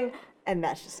scissoring, and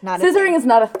that's just not a Scissoring thing. is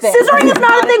not a thing. Scissoring is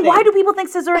not a thing. Why do people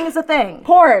think scissoring is a thing?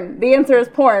 Porn. The answer is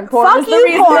porn. Porn Fuck is the you,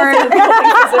 reason porn. that people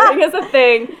think scissoring is a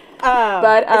thing.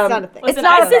 But, it's not a thing. listen,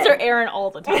 not I a thing. scissor Aaron all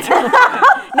the time.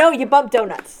 No, you bump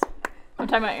donuts. I'm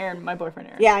talking about Aaron, my boyfriend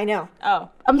Aaron. Yeah, I know. Oh.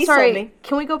 I'm He sorry. sold me.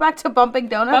 Can we go back to bumping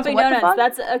donuts? Bumping What the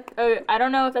donuts. fuck? That's I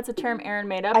don't know if that's a term Aaron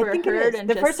made up I or think heard. it is. And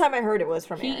The just, first time I heard it was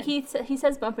from Aaron. he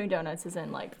says bumping donuts is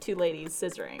in like two ladies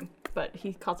scissoring, but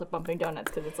he calls it bumping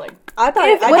donuts because it's like I thought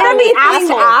If- I would thought that it be was ass?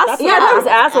 assholes. That's Yeah, what I that was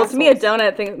thought. asshole. To me, a Assholes.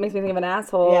 donut thing makes me think of an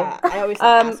asshole. Yeah, I always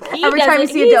thought assholes. he Every time you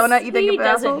doesn't- see a he's- donut, you think he of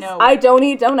doesn't assholes? know. I don't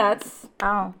eat donuts.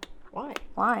 Oh, Why?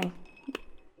 why?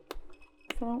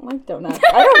 I don't like donuts.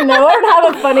 I don't know. I don't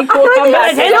have a funny, cool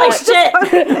comeback. shit.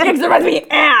 Because it reminds me of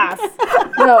ass.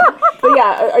 No, but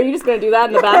yeah, are you just gonna do that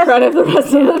in the background of the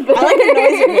rest of the thing? I like the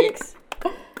noise it makes.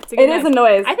 It's a good It is a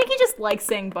noise. I think he just likes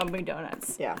saying bumping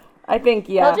donuts. Yeah. I think,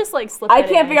 yeah. He'll just like slip I that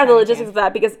in can't figure out the anytime he logistics of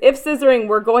that because if scissoring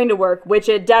were going to work, which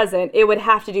it doesn't, it would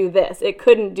have to do this. It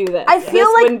couldn't do this. I feel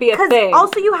this like wouldn't be a because thing.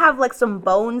 also you have like some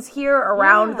bones here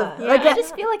around the. Yeah. Like I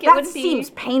just feel like it that wouldn't be- seems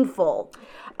painful.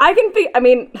 I can think. I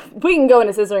mean, we can go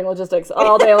into scissoring logistics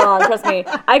all day long. Trust me.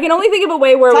 I can only think of a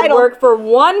way where it would work for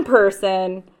one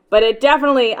person, but it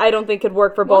definitely I don't think could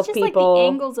work for both just people. like the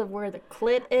angles of where the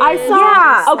clit is.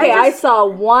 I saw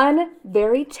one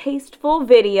very tasteful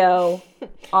video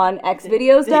on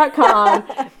xvideos.com,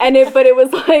 but it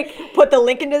was like Put the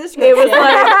link into the description.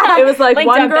 it was like Link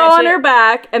one dump girl that on shit. her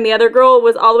back, and the other girl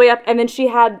was all the way up, and then she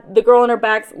had the girl on her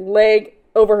back's leg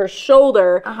over her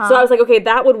shoulder. So I was like, okay,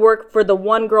 that would work for the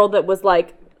one girl that was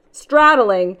like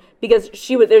straddling, because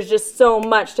there's just so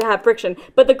much to have friction.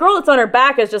 But the girl that's on her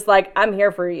back is just like, I'm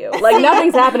here for you. Like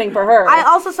nothing's happening for her. I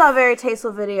also saw a very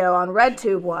tasteful video on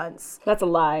RedTube once. That's a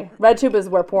lie. RedTube is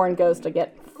where porn goes to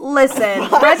get. Listen,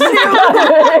 RedTube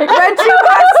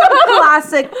has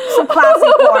some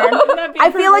classic porn.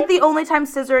 I feel like the only time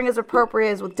scissoring is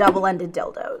appropriate is with double-ended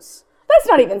dildos. That's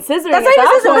not even scissoring. That's at not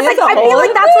that even scissoring. point. It's like, It's a I feel whole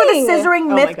like that's where thing. the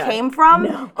scissoring myth came from.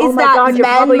 Is Oh my that God, you're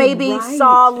men probably maybe right.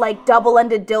 saw like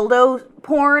double-ended dildo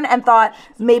porn and thought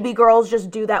maybe girls just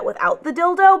do that without the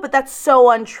dildo, but that's so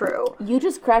untrue. You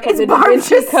just cracked up Is the Da Barb Vinci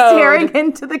just Code. staring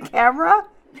into the camera?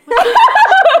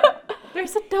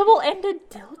 There's a double-ended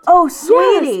dildo. Oh,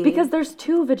 sweetie. Yes, because there's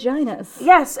two vaginas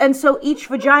Yes, and so each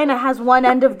vagina has one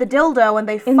end of the dildo and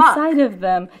they fuck. inside of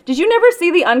them. Did you never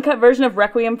see the uncut version of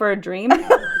Requiem for a Dream?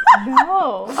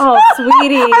 No. Oh,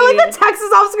 sweetie. I like the text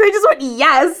is off screen just went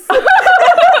yes.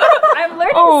 I'm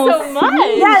learning Oh, so much.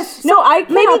 Yes. No, I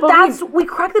Maybe cannot that's we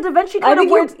cracked the Da Vinci I Code of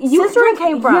think where you scissoring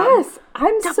came from. Yes,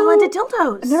 I'm Double-ended so.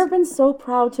 dildos. I've never been so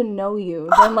proud to know you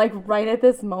than like right at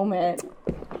this moment.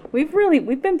 We've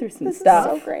been through some stuff.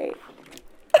 so great.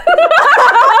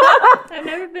 I've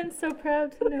never been so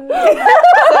proud to know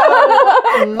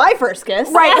you. My first kiss.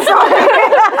 Right,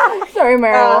 sorry. Sorry,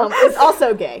 Meryl. Is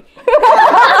also gay.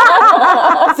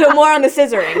 So more on the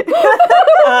scissoring.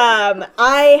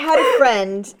 I had a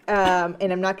friend,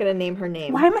 and I'm not going to name her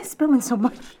name. Why am I spilling so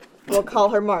much? We'll call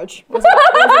her Marge. Also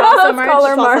Marge. call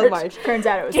her She's also Marge. Turns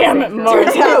out it was Damn the it, same girl. Marge.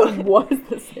 out. That was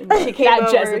the same. She came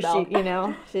That over.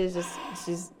 Jezebel.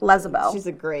 She's Lezebel. She's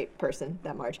a great person,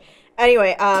 that Marge.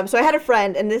 Anyway, so I had a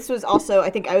friend, and this was also, I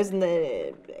think I was in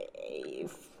the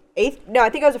eighth. No, I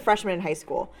think I was a freshman in high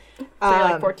school. So you're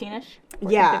like 14-ish? 14,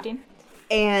 yeah. 15?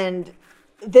 And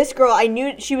this girl, I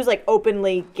knew she was like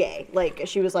openly gay. Like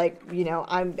she was like, you know,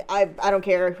 I don't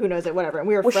care, who knows it, whatever. And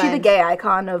we were Was friends. she the gay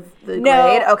icon of the No.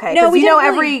 grade? Okay, No, because we you know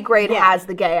didn't really- every grade yeah. has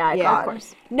the gay icon. Yeah, of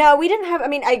course. No, we didn't have. I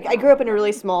mean, I grew up in a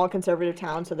really small conservative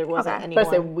town, so there wasn't Okay. anyone.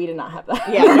 Especially, we did not have that.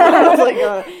 Yeah, I was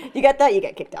like, you got that, you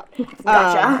get kicked out.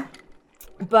 Gotcha.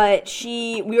 But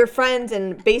we were friends,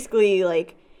 and basically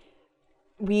like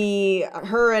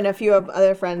her and a few of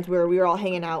other friends we were all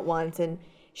hanging out once, and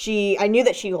I knew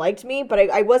that she liked me, but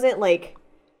I wasn't like,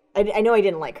 I know I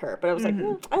didn't like her, but I was like,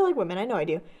 I like women, I know I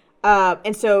do.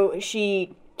 And so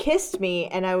she kissed me,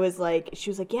 and she was like,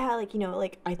 yeah, like, you know,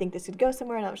 like, I think this could go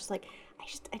somewhere, and I was just like,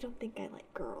 I don't think I like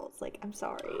girls. Like, I'm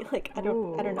sorry. Like, I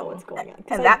don't know what's going on.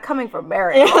 And that coming from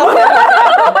Mary.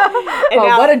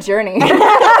 Oh, what a journey.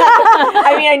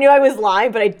 I mean, I knew I was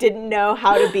lying, but I didn't know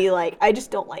how to be like, I just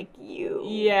don't like you.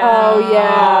 Yeah. Oh,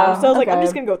 yeah. So I was like, I'm Okay.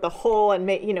 just gonna go with the whole, and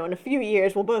in a few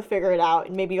years we'll both figure it out,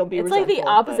 and maybe you'll be. It's like the resentful,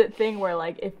 opposite thing where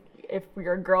like if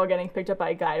you're a girl getting picked up by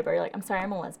a guy, but you're like, I'm sorry,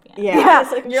 I'm a lesbian. But, yeah. Yeah.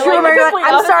 It's like, You're Sure, like, Mary, complete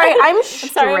I'm opposite. sorry, I'm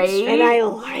sorry, I'm straight. and I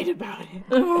lied about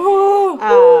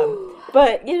it.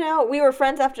 But we were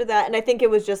friends after that, and I think it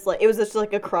was just like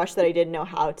a crush that I didn't know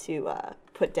how to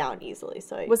put down easily.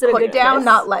 So I Was it a Put good down, kiss?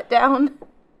 not let down.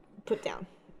 put down.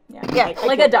 Yeah. Yeah. Like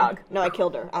killed a her. dog. No, I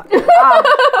killed her. After.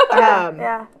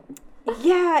 Yeah.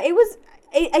 Yeah, it was.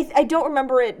 I don't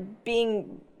remember it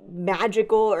being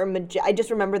magical or I just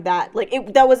remember that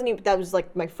that wasn't even, that was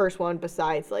like my first one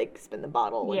besides like Spin the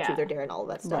Bottle and Yeah. Truth or Dare and all of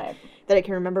that stuff Right. that I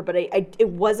can remember. But it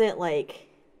wasn't like,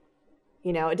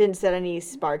 it didn't set any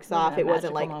sparks off. a it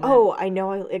wasn't like, magical moment. oh, I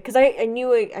know, because I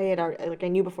knew I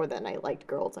knew before then I liked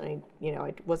girls, and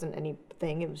it wasn't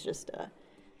anything. It was just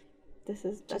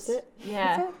that's it.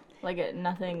 Yeah. Like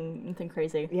nothing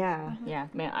crazy. Yeah. Yeah,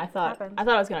 man, I thought I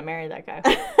was gonna marry that guy.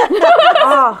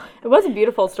 Oh, It was a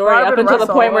beautiful story Barb up and until the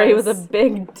Russell point where he was a was-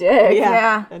 big dick.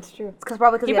 Yeah. That's true.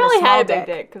 probably because He he probably had a small had a big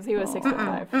dick because he was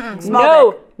 6'5". Small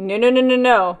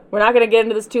No. We're not going to get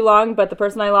into this too long, but the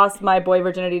person I lost my boy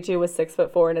virginity to was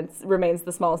 6'4", and it remains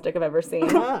the smallest dick I've ever seen.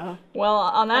 Oh. Well,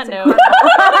 on that note,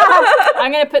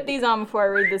 I'm gonna put these on before I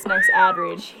read this next ad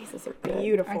read. Jesus, are good.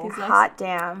 Beautiful. Aren't these nice? Hot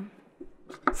damn.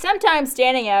 Sometimes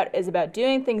standing out is about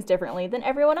doing things differently than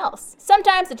everyone else.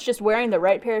 Sometimes it's just wearing the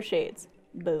right pair of shades.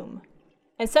 Boom.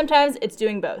 And sometimes it's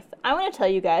doing both. I want to tell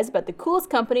you guys about the coolest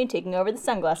company taking over the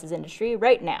sunglasses industry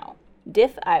right now,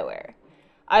 Diff Eyewear.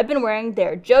 I've been wearing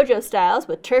their JoJo styles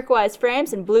with turquoise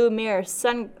frames and blue mirror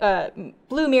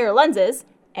lenses,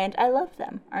 and I love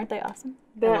them. Aren't they awesome?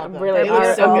 They love them. really They look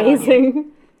are so good.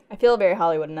 amazing. I feel very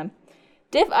Hollywood in them.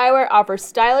 Diff Eyewear offers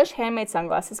stylish handmade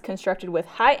sunglasses constructed with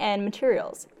high-end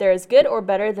materials. They're as good or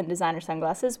better than designer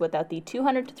sunglasses without the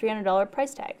 $200 to $300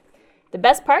 price tag. The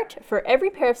best part, for every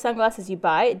pair of sunglasses you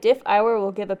buy, Diff Eyewear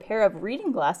will give a pair of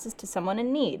reading glasses to someone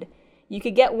in need. You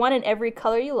could get one in every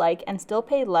color you like and still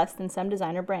pay less than some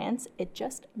designer brands. It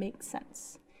just makes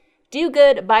sense. Do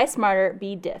good, buy smarter,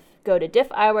 be Diff. Go to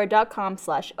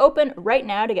diffeyewear.com/open right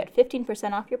now to get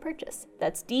 15% off your purchase.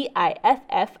 That's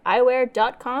DIFF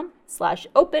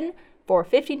eyewear.com/open for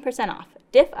 15% off.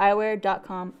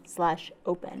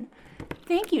 diffeyewear.com/open.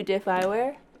 Thank you, Diff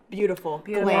Eyewear. Beautiful.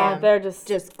 Yeah, Glam. they're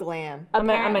just glam. I'm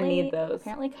gonna need those.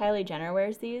 Apparently Kylie Jenner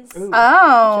wears these.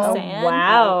 Oh. Saying.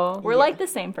 Wow. We're like the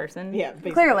same person. Yeah,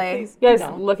 basically. Clearly. Please, You guys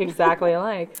no. look exactly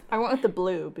alike. I went with the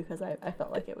blue because I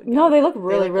felt like it would go. No, they look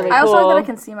really, look really great. I cool. also like that I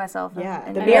can see myself. Yeah,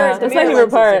 in the it. mirror. Yeah, the that's mirror my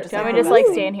favorite lenses are part. just Do you want me like to just like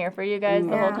amazing. stand here for you guys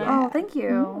the whole time? Oh, thank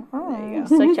you. Oh. There you go.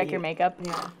 Just like check your makeup.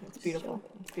 Yeah, it's beautiful.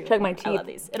 It's beautiful. Check my I teeth. love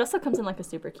these. It also comes in like a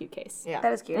super cute case. Yeah.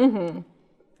 That is cute. I'm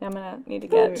gonna need to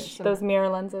get Some- those mirror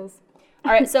lenses.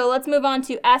 All right, so let's move on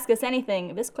to Ask Us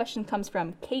Anything. This question comes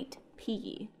from Kate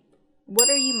P. What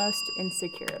are you most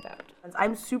insecure about?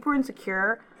 I'm super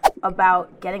insecure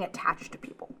about getting attached to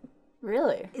people.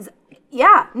 Really?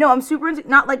 I'm super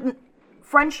not like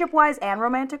friendship wise and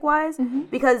romantic wise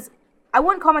because I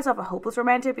wouldn't call myself a hopeless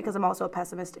romantic because I'm also a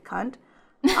pessimistic cunt.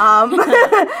 All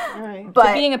right.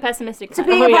 But Being a pessimistic cunt.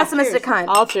 being Oh, a yeah, pessimistic cunt.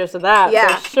 I'll cheers to that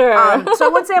Yeah, for sure. So I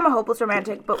wouldn't say I'm a hopeless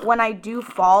romantic, but when I do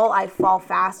fall, I fall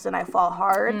fast and I fall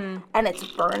hard, and it's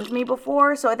burned me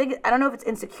before. So I don't know if it's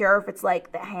insecure, if it's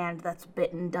like the hand that's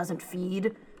bitten doesn't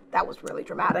feed. That was really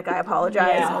dramatic. I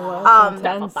apologize.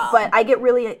 Intense. But I get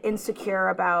really insecure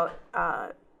about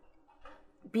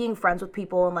being friends with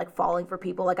people and like falling for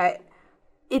people.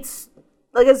 It's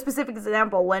like a specific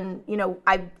example when,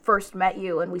 I first met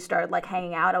you and we started like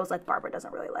hanging out, I was like, Barbara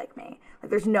doesn't really like me. Like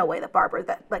there's no way that Barbara's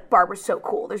so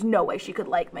cool. There's no way she could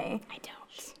like me.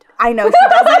 I know she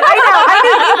doesn't. I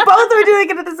knew you both were doing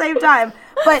it at the same time.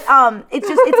 But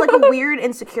it's like a weird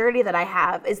insecurity that I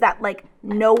have is that like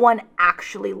no one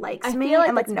actually likes me feel like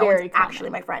and like that's no one's very common. actually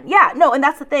my friend. Yeah, no, and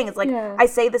that's the thing. It's like Yeah. I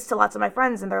say this to lots of my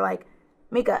friends and they're like,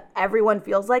 Mika, everyone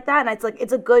feels like that, and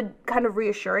it's a good kind of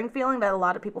reassuring feeling that a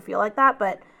lot of people feel like that.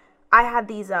 But I had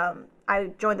these I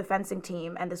joined the fencing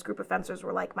team, and this group of fencers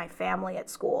were like my family at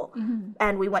school,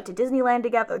 and we went to Disneyland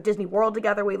together, Disney World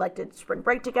together. We like did spring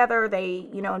break together. They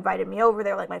invited me over.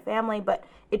 They were like my family, but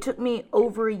it took me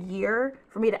over a year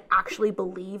for me to actually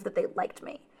believe that they liked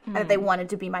me and that they wanted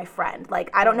to be my friend. Like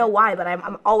I don't know why, but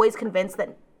I'm always convinced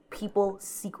that people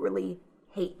secretly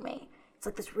hate me. It's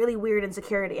like this really weird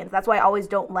insecurity, and that's why I always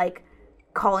don't like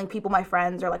calling people my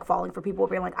friends or like falling for people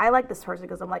being like, I like this person,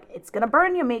 because I'm like, it's gonna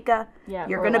burn you, Mika. Yeah,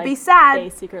 You're or, gonna like, be sad.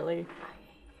 They secretly.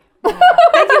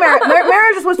 Thank you, Mara.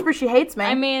 Mara just whispers she hates me.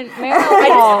 I mean,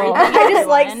 Meryl. I just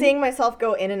like seeing myself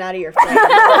go in and out of your frame.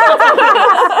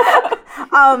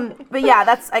 But yeah,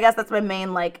 I guess that's my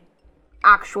main like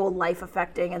actual life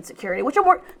affecting insecurity, which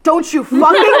don't you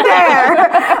fucking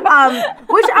dare.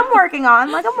 Which I'm working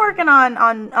on. Like I'm working on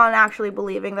actually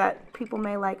believing that people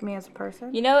may like me as a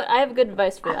person. You know what? I have good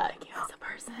advice for that. I like you as a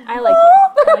person. I like you.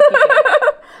 I like you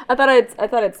too. I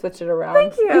thought I'd switch it around.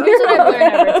 Thank you. Here's what I've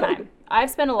learned over time.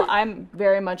 I'm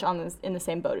very much in the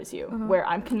same boat as you, where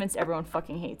I'm convinced everyone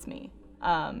fucking hates me.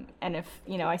 And if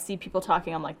I see people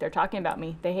talking, I'm like, they're talking about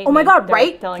me. They hate me. Oh my God, They're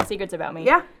right? telling secrets about me.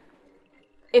 Yeah.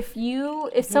 If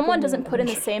someone doesn't put in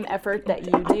the same effort that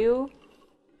you do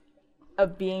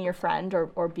of being your friend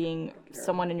or being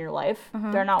someone in your life,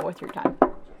 they're not worth your time.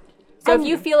 So if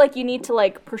you feel like you need to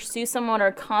like pursue someone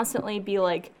or constantly be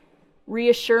like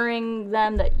reassuring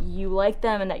them that you like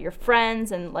them and that you're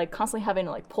friends and like constantly having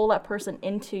to like pull that person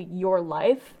into your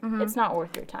life, it's not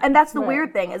worth your time. And that's the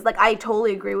weird thing is like I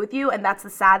totally agree with you, and that's the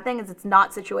sad thing is it's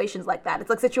not situations like that. It's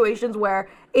like situations where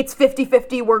it's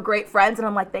 50-50, we're great friends, and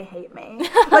I'm like, they hate me.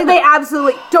 Like they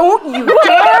absolutely don't you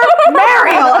dare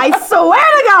Mariel, I swear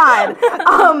to God.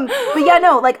 But yeah,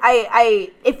 no, like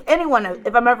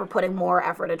if I'm ever putting more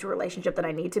effort into a relationship than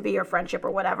I need to be or friendship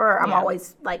or whatever, I'm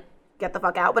always like, get the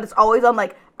fuck out. But it's always on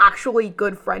like actually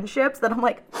good friendships that I'm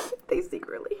like, they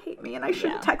secretly hate me and I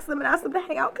shouldn't text them and ask them to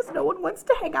hang out because no one wants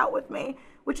to hang out with me.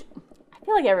 Which I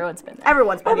feel like everyone's been there.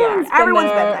 everyone's been there. Everyone's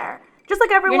been there. Just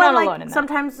like everyone not like alone in that.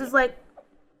 sometimes is like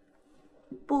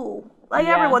boo. Like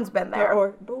everyone's been there.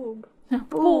 or boob.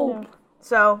 Boo.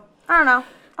 So I don't know.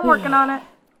 I'm working on it.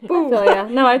 I feel ya.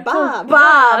 No, I Bob.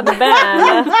 Bob.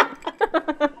 Ben.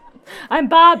 I'm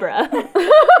Barbara. Barb,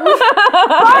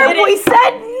 we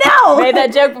said no! Made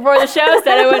that joke before the show,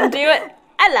 said I wouldn't do it.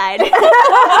 I lied.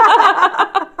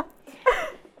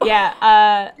 Yeah,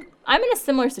 I'm in a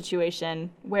similar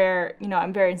situation where, you know,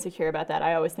 I'm very insecure about that.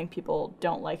 I always think people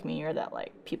don't like me or that,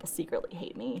 like, people secretly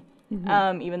hate me,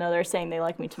 even though they're saying they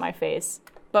like me to my face.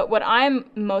 But what I'm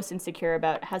most insecure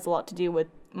about has a lot to do with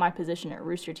my position at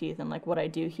Rooster Teeth and, like, what I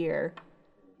do here,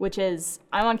 which is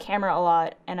I'm on camera a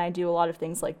lot and I do a lot of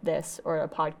things like this or a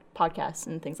podcast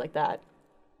and things like that.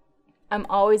 I'm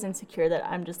always insecure that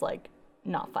I'm just, like,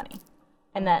 not funny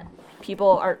and that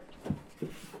people are...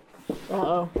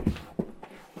 Uh-oh.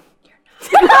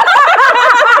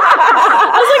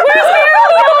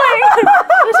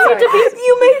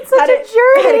 You made such a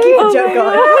journey. Had to keep the joke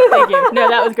going. Thank you. No,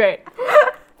 that was great.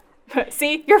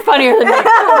 See, you're funnier than me.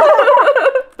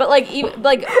 But like,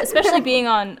 especially being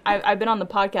on, I've been on the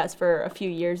podcast for a few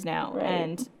years now,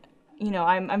 and you know,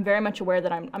 I'm very much aware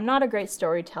that I'm not a great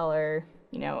storyteller.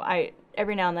 You know, I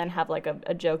every now and then have like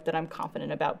a joke that I'm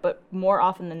confident about, but more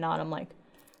often than not, I'm like,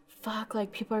 fuck,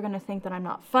 like people are gonna think that I'm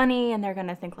not funny, and they're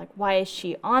gonna think like, why is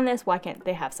she on this? Why can't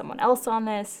they have someone else on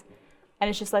this? And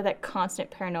it's just like that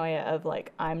constant paranoia of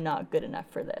like, I'm not good enough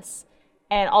for this.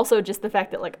 And also just the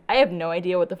fact that like, I have no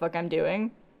idea what the fuck I'm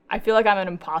doing. I feel like I'm an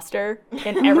imposter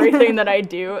in everything that I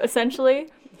do, essentially.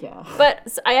 Yeah.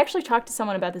 But I actually talked to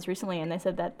someone about this recently, and they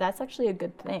said that that's actually a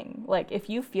good thing. Like, if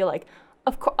you feel like,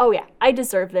 of course, oh yeah, I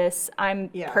deserve this. I'm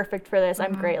perfect for this.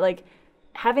 I'm great. Like,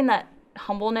 having that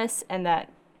humbleness and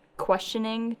that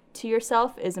questioning to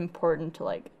yourself is important to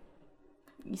like,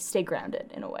 you stay grounded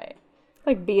in a way.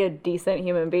 Like, be a decent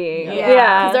human being.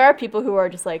 Yeah. Because there are people who are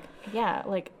just like, yeah,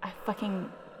 like, I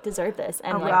fucking deserve this.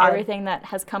 And, like, God. everything that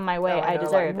has come my way, I know,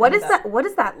 deserve. What And is that? What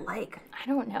is that like? I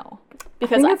don't know. I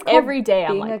Because think it's called every day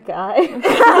I'm being like, a guy.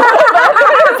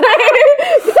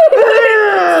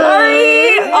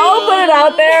 Sorry, I'll put it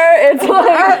out there. It's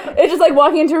like, it's just like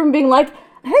walking into a room being like,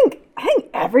 I think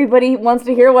everybody wants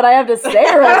to hear what I have to say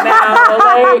right now.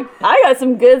 Like, I got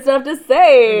some good stuff to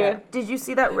say. Did you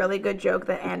see that really good joke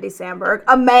that Andy Samberg,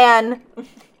 a man,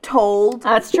 told?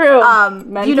 That's true.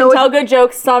 Men you can know tell what- good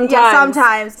jokes sometimes. Yeah,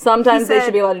 sometimes. Sometimes He they said-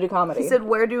 should be allowed to do comedy. He said,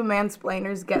 "Where do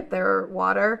mansplainers get their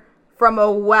water? From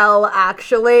a well,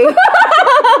 actually." And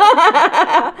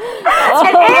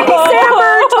Andy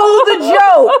Samberg told the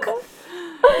joke.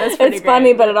 that's pretty It's great.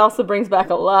 funny, but it also brings back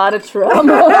a lot of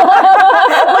trauma.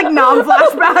 Like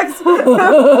non-flashbacks.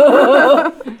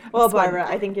 Well, Barbara,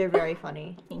 I think you're very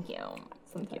funny. Thank you.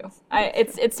 Thank you.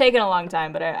 It's taken a long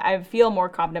time, but I feel more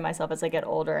confident in myself as I get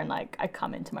older and like I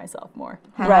come into myself more.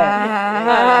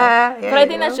 Right. But I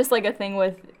think that's just like a thing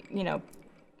with, you know,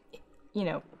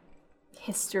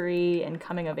 history and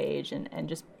coming of age and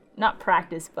just not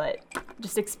practice, but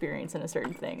just experience in a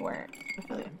certain thing where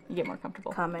you get more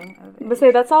comfortable. coming. of But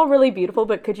say that's all really beautiful,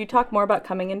 but could you talk more about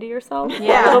coming into yourself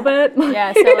Yeah. a little bit?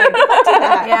 Yeah, so like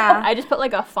Yeah. I just put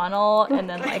like a funnel and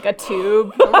then like a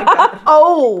tube.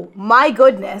 Oh my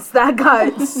goodness, that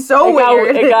got so It got,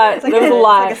 weird. it got, there was a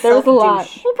lot. There was a lot.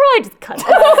 We'll probably just cut that.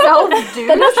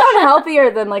 That does sound healthier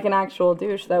than like an actual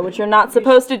douche, though, which you're not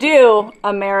supposed to do.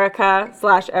 America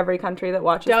 / every country that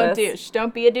watches Don't this. douche.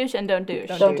 Don't be a douche and don't douche.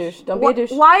 Don't douche. Don't be a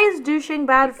douche. Why is douching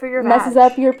bad for your Messes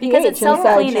vag? up your pH Because it's inside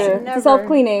self-cleaning. your. Never. It's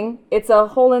self-cleaning. It's a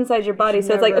hole inside your body.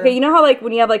 So it's like, never- okay, you know how like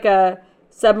when you have like a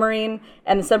submarine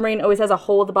and the submarine always has a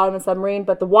hole at the bottom of the submarine,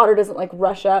 but the water doesn't like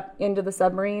rush up into the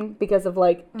submarine because of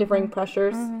like differing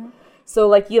pressures. So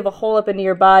like you have a hole up into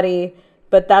your body,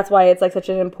 but that's why it's like such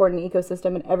an important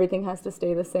ecosystem and everything has to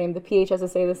stay the same. The pH has to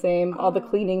stay the same. All the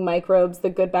cleaning microbes, the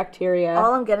good bacteria.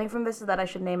 All I'm getting from this is that I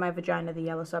should name my vagina the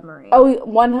Yellow Submarine. Oh,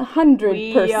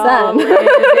 100%.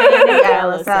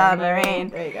 Yellow Submarine.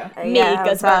 There you go.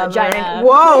 Mika's vagina.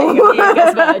 Whoa.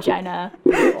 Mika's vagina.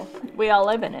 We all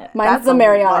live in it. Mine's That's the a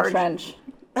Mariana large- Trench.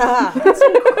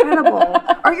 Incredible.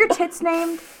 Are your tits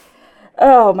named?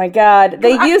 Oh my God,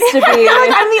 they used to be.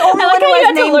 I'm the only one who you has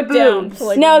had to named look down boobs. to,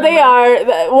 like, No, they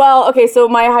remember. are. Well, okay, so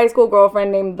my high school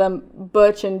girlfriend named them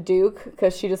Butch and Duke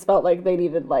because she just felt like they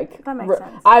needed like. That makes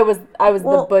sense. I was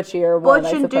Well, the butchier one.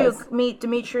 Butch I and suppose. Duke meet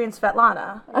Dimitri and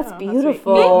Svetlana. That's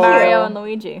beautiful. Mario and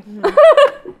Luigi.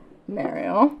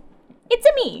 Mario. It's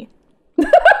a me.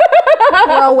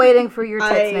 We're all waiting for your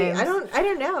tits names. I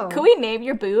don't know. Could we name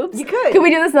your boobs? You could. Can we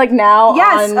do this like now?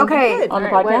 Yes, on, okay. On the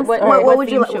All right, podcast. what- All What, right. what would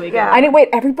you theme like? should we go? Yeah. I need wait.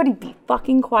 Everybody, be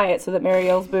fucking quiet so that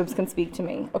Marielle's boobs can speak to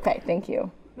me. Okay, thank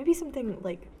you. Maybe something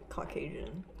like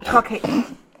Caucasian. Okay.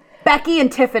 Becky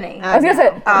and Tiffany. I was gonna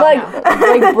say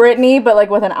like Brittany, but like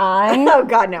with an I. Oh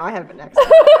God, no! I have an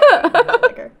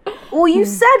accent. Well, you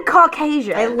said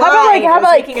Caucasian. I How about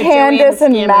like Candace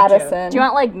and Madison? Do you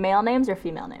want like male names or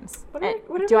female names?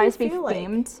 Whatever Do I you have to be feel like.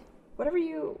 themed?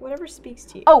 Whatever speaks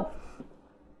to you. Oh.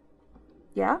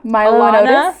 Yeah? Milo and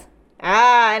Alana? Otis?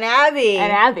 And Abby.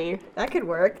 And Abby. That could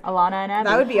work. Alana and Abby.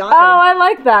 That would be Oh, honored. I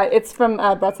like that. It's from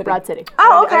Broad City. Broad City.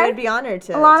 Oh, I okay. would be honored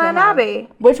to. Alana to and have. Abby.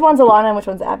 Which one's Alana and which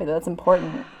one's Abby? That's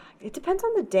important. It depends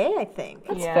on the day, I think.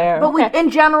 That's Yeah. fair. But in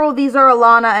general, these are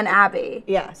Alana and Abby.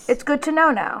 Yes. It's good to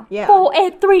know now. yeah. 4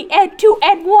 and 3 and 2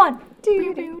 and 1. There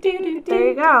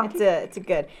you go. It's a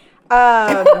good.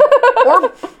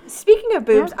 Or speaking of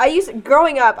boobs,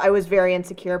 growing up I was very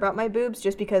insecure about my boobs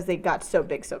just because they got so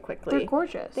big so quickly. They're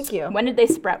gorgeous. Thank you. When did they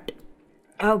sprout?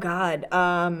 Oh God.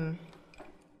 I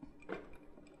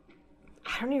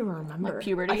don't even remember. Like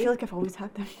puberty? I feel like I've always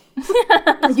had them.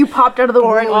 You popped out of the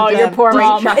womb. Oh, your poor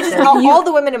mom. It's just all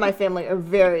the women in my family are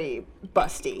very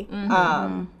busty.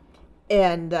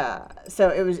 And so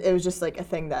it was just like a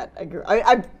thing that I grew.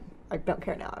 I don't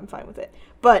care now. I'm fine with it.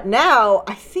 But now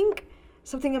I think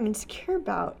something I'm insecure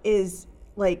about is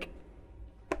like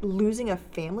losing a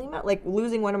family member, like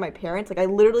losing one of my parents. Like I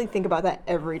literally think about that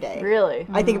every day. Really?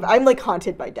 I think I'm like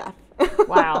haunted by death.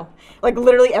 Wow. Like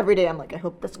literally every day I'm like, I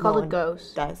hope That's called no a one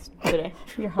ghost. dies today.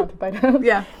 You're haunted by that.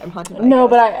 Yeah. I'm haunted by No, a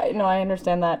ghost. but I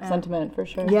understand that sentiment for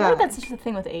sure. Yeah. I think that's such a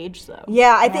thing with age, though.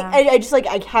 Yeah, I think I just like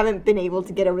I haven't been able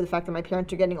to get over the fact that my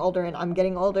parents are getting older and I'm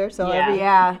getting older. So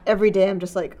Yeah. every day I'm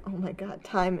just like, oh my God,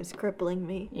 time is crippling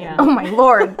me. Yeah. Oh my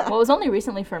lord. Well, it was only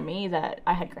recently for me that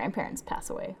I had grandparents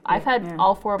pass away. I've had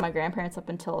all 4 of my grandparents up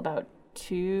until about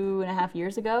 2.5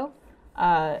 years ago.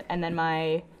 And then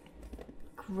my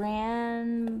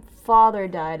grandfather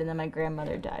died and then my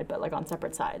grandmother died, but like on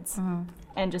separate sides.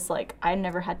 And just like, I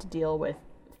never had to deal with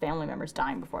family members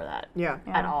dying before that Yeah.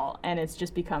 at all. And it's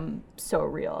just become so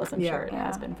real, as I'm Yeah. sure it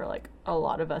has been for like a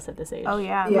lot of us at this age. Oh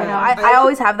yeah. Yeah. I know. I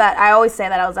always have that. I always say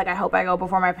that. I was like, I hope I go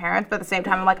before my parents, but at the same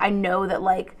time, I'm like, I know that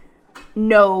like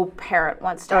no parent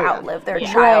wants to yeah. outlive their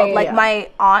Yeah. child. Right. Like Yeah. my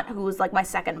aunt, who was like my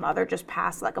second mother, just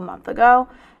passed like a month ago,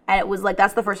 and it was like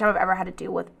that's the first time I've ever had to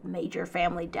deal with major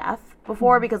family death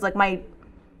before because like my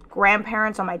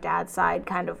grandparents on my dad's side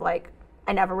kind of like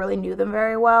I never really knew them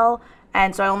very well.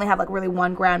 And so I only have like really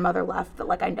one grandmother left that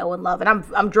like I know and love, and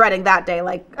I'm dreading that day.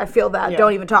 Like I feel that. Yeah.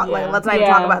 Don't even talk. Like Yeah. let's not even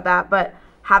talk Yeah. about that. But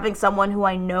having someone who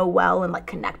I know well and like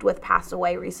connect with pass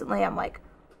away recently, I'm like,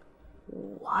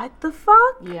 what the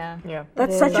fuck? Yeah. Yeah.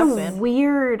 That's is. such Sucks, a man.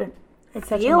 weird It's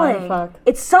such a feeling. mindfuck.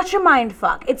 It's such a mind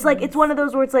fuck. It's like it's one of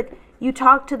those where it's like you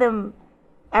talk to them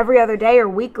every other day or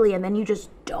weekly, and then you just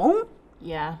don't.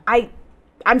 Yeah.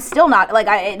 I'm still not like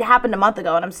it happened a month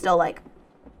ago, and I'm still like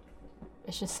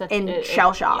It's just such in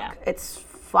shell shock. It's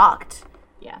fucked.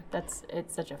 Yeah, it's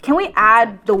such a. Can we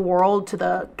add the world to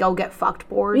the go get fucked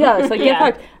board? Yeah, it's like Yeah.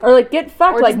 get fucked. Or like get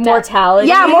fucked Or like just death. mortality.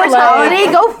 Yeah, like- mortality.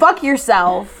 Go fuck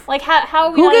yourself. Like how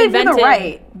have we Who not gave you the invented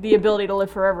right? the ability to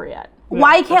live forever yet?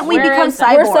 Why can't we Where become is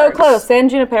that? cyborgs? We're so close. San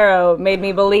Junipero made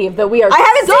me believe that we are I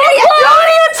haven't so seen it yet.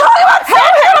 Don't even talk about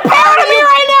San Junipero to me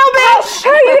right now, bitch.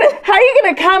 How are you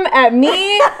gonna come at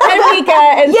me and Mika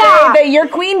and Yeah. say that you're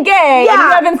queen gay and you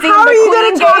Yeah. haven't seen How the are you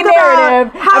queen gonna talk gay about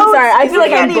narrative? how I'm sorry. I feel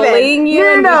like I'm can't even. bullying you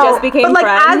and we just became but like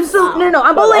friends. absolutely no.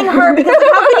 I'm bullying her because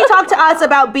like, how can you talk to us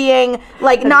about being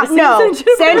like not seen no? San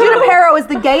Junipero? San Junipero is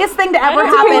the gayest thing to ever It's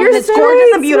okay, happen. you're It's gorgeous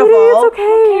straight, and beautiful. sweetie, It's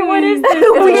okay. Okay, what is this? It's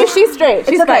okay. She's straight.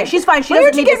 She's It's okay. fine. She's fine. She Why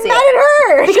doesn't don't you need to get see mad it. at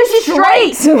her? Because she's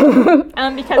straight.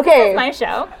 Because Okay. this is my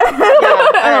show.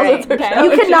 Alright. Okay. You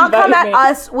cannot come at me.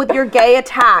 us with your gay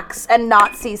attacks and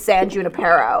not see San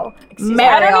Junipero.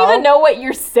 I don't even know what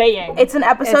you're saying. It's an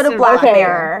episode It's of Black okay.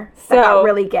 Mirror that got So-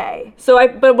 really gay.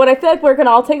 But what I feel like we're gonna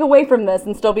all take away from this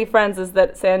and still be friends is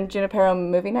that San Junipero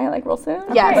movie night like real soon.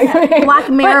 Yes. Like, Black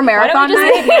Mirror Why marathon don't we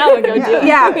just night. leave now and go do it?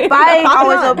 Yeah, bye.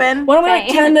 Always on. open. why don't we like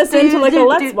Thanks. turn this into like a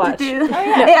let's watch?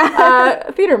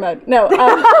 Yeah. Theater mode. No.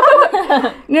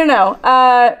 No.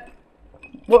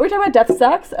 What were we talking about? Death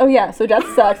sucks? Oh yeah, so death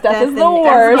sucks. Death is the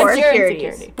worst. What's your Insecurities.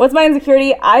 insecurity? What's my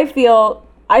insecurity? I feel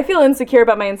insecure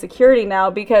about my insecurity now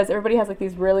because everybody has like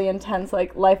these really intense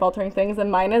like life altering things,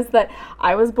 and mine is that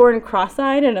I was born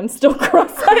cross-eyed and I'm still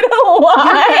cross-eyed a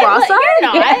lot. cross-eyed? You're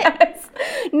not. Yes.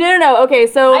 No. Okay,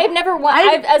 so I've never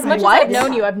once. As much what? as I've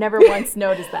known you, I've never once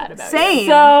noticed that about you. Same.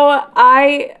 so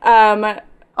I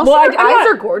Also, well, your eyes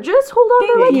are gorgeous. Hold on,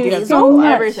 they're Thank like you diesel. so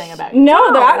much. Everything about you.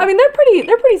 No, I mean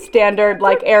they're pretty standard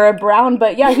like Arab brown,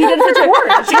 but yeah, he did such an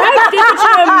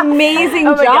amazing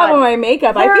Oh my job God. on my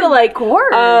makeup. I They're feel like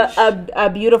gorgeous. a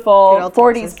beautiful Good old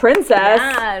 40s Texas. princess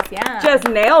Yes, yeah. just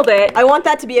nailed it. I want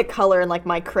that to be a color in like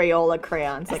my Crayola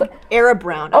crayons, like Arab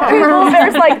brown. Okay, well,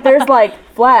 there's like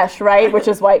flesh, right, which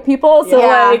is white people. So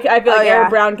Yeah. like I feel like Oh, yeah. Arab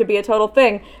brown could be a total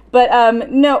thing. But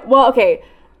no, well, okay.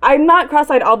 I'm not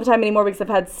cross-eyed all the time anymore because I've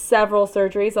had several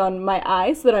surgeries on my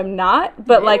eyes so that I'm not.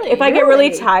 But like if I get really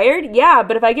tired, yeah.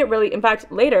 But if I get really, in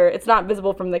fact, later, it's not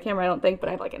visible from the camera, I don't think, but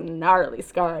I have like a gnarly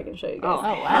scar I can show you guys.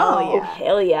 Oh wow. Oh,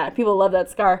 hell yeah. People love that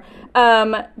scar.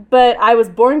 But I was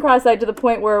born cross-eyed to the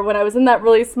point where when I was in that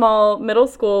really small middle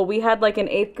school, we had like an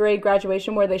 8th grade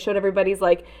graduation where they showed everybody's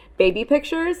like baby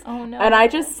pictures. Oh no. And I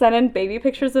just sent in baby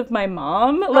pictures of my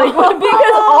mom. Like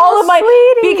because all of my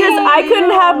because I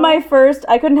couldn't have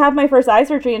my first eye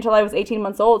surgery until I was 18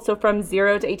 months old. So from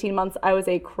 0 to 18 months I was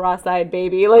a cross-eyed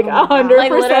baby, like 100%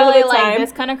 like literally of the time. like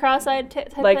this kind of cross-eyed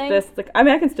type like thing? this, I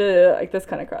mean, I can still do it like this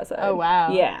kind of cross-eyed. Oh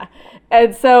wow. Yeah.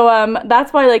 And so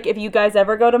that's why, like, if you guys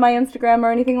ever go to my Instagram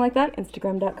or anything like that,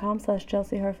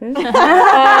 Instagram.com/Chelsea Harfouche.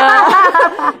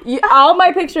 All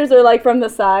my pictures are like from the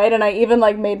side, and I even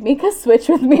like made Mika switch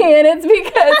with me, and it's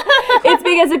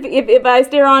because if I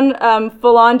stare on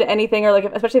full on to anything, or like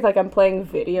especially if like I'm playing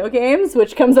video games,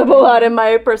 which comes up a lot in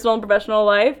my personal and professional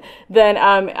life, then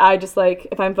I just like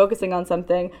if I'm focusing on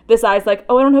something, this eye's like,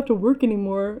 oh, I don't have to work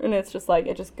anymore, and it's just like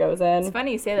it just goes in. It's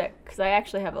funny you say that because I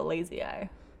actually have a lazy eye.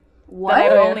 What? But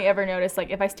I've only ever noticed,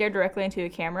 like, if I stare directly into a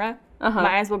camera,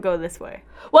 my eyes will go this way.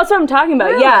 Well, that's what I'm talking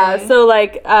about. Really? Yeah. So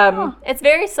like, It's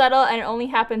very subtle, and it only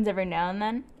happens every now and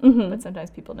then. But sometimes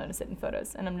people notice it in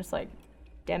photos, and I'm just like,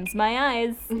 dims my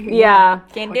eyes. yeah.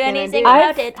 Can't do anything It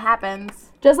about it. happens.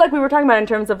 Just like we were talking about in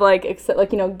terms of like,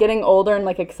 like, you know, getting older and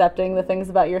like accepting the things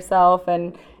about yourself,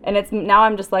 and it's now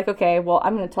I'm just like, okay, well,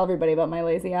 I'm gonna tell everybody about my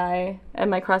lazy eye and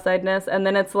my cross-eyedness, and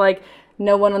then it's like,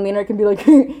 no one on the internet can be like,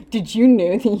 did you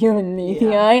know that you have a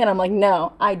lazy eye? And I'm like,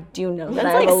 no, I do know that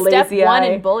I have a lazy That's like step one eye.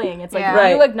 in bullying. It's like Yeah.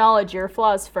 Right. you acknowledge your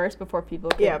flaws first before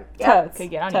people could, Totes. could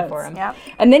get on you for them. Yep.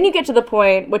 And then you get to the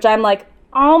point, which I'm like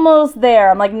almost there.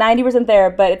 I'm like 90%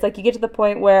 there, but it's like you get to the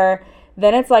point where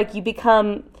then it's like you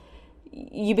become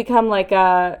like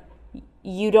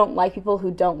you don't like people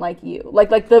who don't like you. Like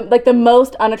the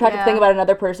most unattractive thing about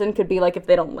another person could be like if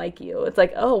they don't like you. It's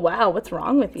like, oh wow, what's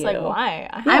wrong with you? It's like, why?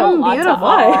 I have I'm lots of beautiful.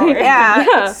 followers.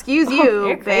 Yeah. Excuse you,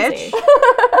 You're bitch. crazy.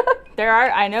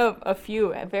 I know a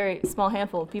very small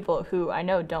handful of people who I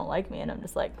know don't like me, and I'm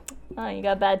just like, oh, you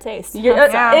got bad taste.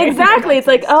 Exactly. It's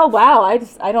like, oh wow,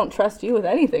 I don't trust you with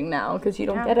anything now because you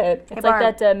don't get it. It's Barb,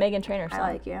 like that Meghan Trainor song.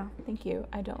 I like you. Thank you.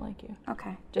 I don't like you.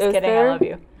 Okay. Just Is kidding. there? I love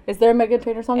you. Is there a Meghan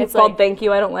Trainor song? It's like- called "Thank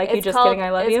You, I Don't Like You." It's Just called- kidding,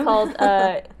 I love you. It's called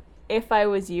 "If I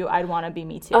Was You, I'd Want to Be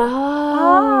Me Too."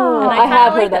 Oh, And I I kinda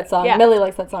have like heard that song. yeah. Millie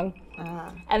likes that song.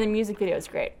 And the music video is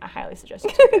great. I highly suggest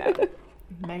you check it out.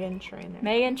 Meghan Trainor.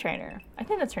 Meghan Trainor. I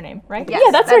think that's her name, right? Yes,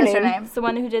 Yeah, that's that her is name. It's the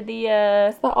one who did the.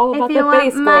 It's all about If you the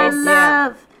bass want my girls.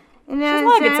 love. She has a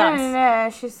lot of good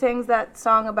songs. She sings that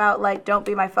song about like, don't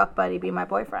be my fuck buddy, be my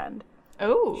boyfriend.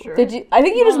 Oh, Sure. Did you? I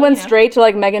think you just Well, went you know. straight to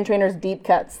like Meghan Trainor's deep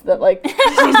cuts that like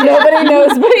nobody knows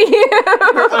but you.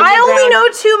 I only know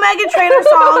 2 Meghan Trainor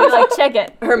songs. like check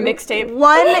it. Her mixtape.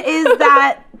 One is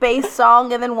that bass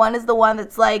song, and then one is the one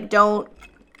that's like, don't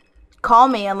call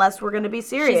me unless we're gonna be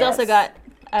serious. She's also got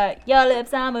 "Your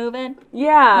Lips Are Moving."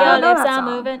 Yeah. Your know lips that are song.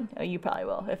 moving. Oh, you probably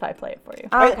will if I play it for you.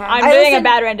 Okay. I'm I doing listen- a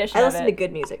bad rendition I of listen to it.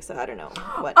 good music, so I don't know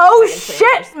what. Oh Meghan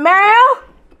Trainor shit, Mario!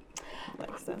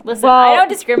 likes, so. Listen, Well- I don't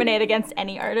discriminate against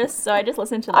any artist, so I just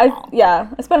listen to them all.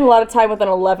 I spent a lot of time with an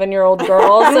 11-year-old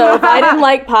girl, so if I didn't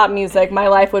like pop music, my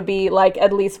life would be like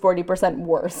at least 40%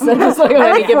 worse. Just, like, on I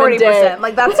any like given 40%. day.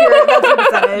 Like that's your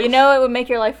percentage. You know what would make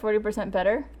your life 40%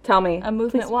 better? Tell me. A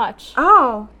movement watch.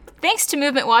 Oh. Thanks to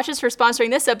Movement Watches for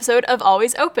sponsoring this episode of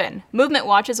Always Open. Movement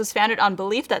Watches was founded on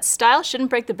belief that style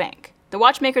shouldn't break the bank. The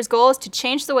watchmaker's goal is to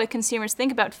change the way consumers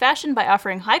think about fashion by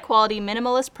offering high-quality,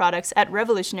 minimalist products at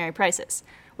revolutionary prices.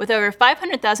 With over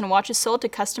 500,000 watches sold to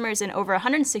customers in over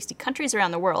 160 countries around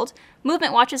the world,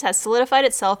 Movement Watches has solidified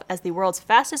itself as the world's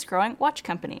fastest-growing watch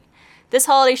company. This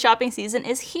holiday shopping season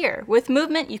is here. With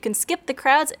Movement, you can skip the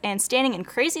crowds and standing in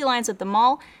crazy lines at the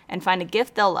mall and find a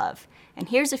gift they'll love. And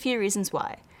here's a few reasons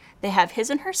why. They have his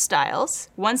and her styles,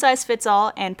 one size fits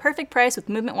all, and perfect price with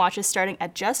Movement watches starting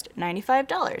at just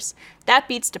 $95. That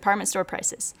beats department store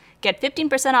prices. Get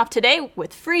 15% off today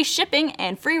with free shipping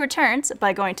and free returns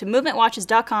by going to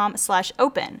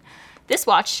movementwatches.com/open. This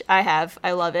watch I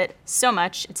love it so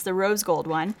much. It's the rose gold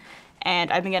one,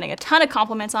 and I've been getting a ton of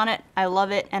compliments on it. I love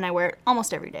it, and I wear it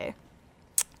almost every day.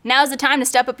 Now's the time to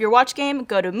step up your watch game.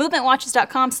 Go to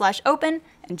movementwatches.com/open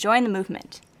and join the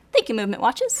movement. Thank you, Movement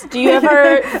Watches. Do you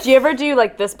ever do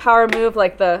like this power move,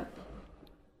 like the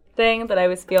thing that I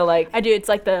always feel like? I do. It's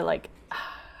like the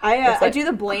I do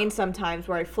the Blaine sometimes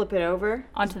where I flip it over.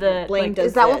 onto the Blaine like, does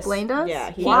Is that what this. Blaine does?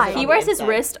 Yeah. Why? does it He on wears the his inside.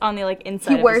 wrist on the like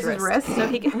inside. He wears of his his wrist? so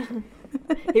he can.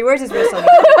 He wears his wrist on. Is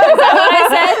that what I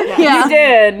said? Yeah. You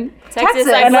did. Texas,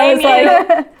 Texas. I And I blame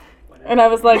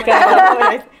was you. like,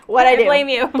 What I do? I blame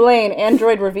you. Blaine,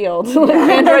 Android revealed.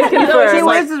 Android confirmed. He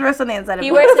wears his wrist on the inside of He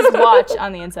his wears his watch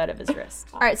on the inside of his wrist.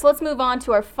 All right, so let's move on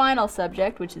to our final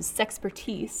subject, which is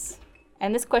sexpertise.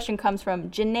 And this question comes from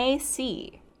Janae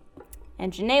C.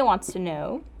 And Janae wants to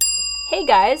know, hey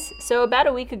guys, so about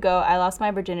a week ago, I lost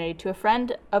my virginity to a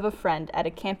friend of a friend at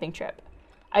a camping trip.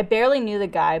 I barely knew the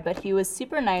guy, but he was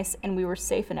super nice and we were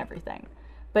safe and everything.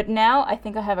 But now I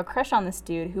think I have a crush on this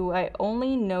dude who I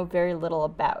only know very little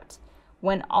about.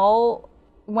 When all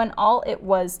it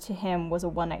was to him was a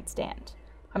one-night stand.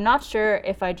 I'm not sure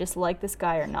if I just like this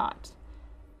guy or not.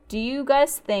 Do you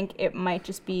guys think it might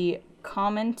just be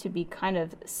common to be kind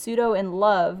of pseudo in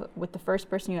love with the first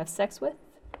person you have sex with?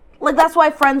 Like, that's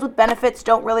why friends with benefits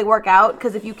don't really work out,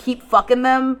 because if you keep fucking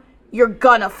them, you're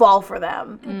gonna fall for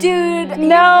them. Dude, You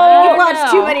no. watch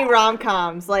too many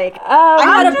rom-coms. Like,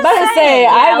 I was about to say,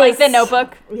 I like was The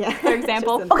Notebook, yeah. for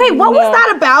example. Okay, what was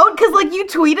that about? Because, like, you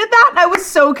tweeted that, and I was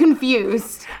so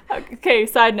confused. Okay,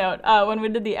 side note. When we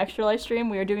did the Extra Life stream,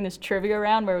 we were doing this trivia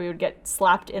round where we would get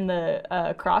slapped in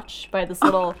the crotch by this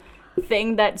little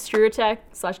thing that Screw Attack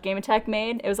 / Game Attack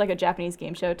made. It was like a Japanese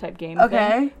game show type game Okay.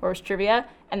 thing, where it was trivia,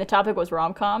 and the topic was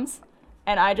rom-coms.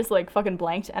 And I just like fucking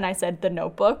blanked, and I said The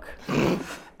Notebook, and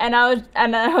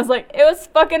then I was like, it was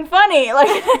fucking funny, like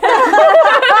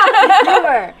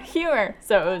humor.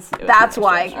 So it was That's an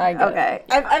why. extra. I get it. Okay.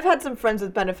 I've had some friends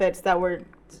with benefits that were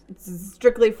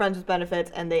strictly friends with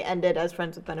benefits, and they ended as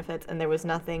friends with benefits, and there was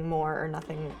nothing more or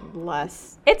nothing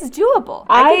less. It's doable.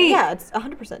 Yeah, it's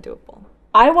 100% doable.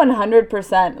 I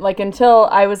 100%, like, until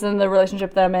I was in the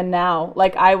relationship that I'm in now,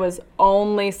 like, I was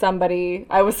only somebody,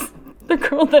 I was the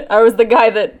guy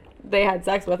that they had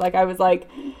sex with. Like, I was, like,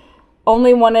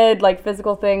 only wanted, like,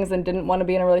 physical things and didn't want to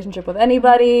be in a relationship with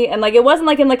anybody. And, like, it wasn't,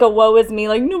 like, in, like, a woe is me,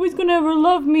 like, nobody's gonna ever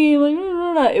love me,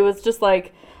 like, it was just,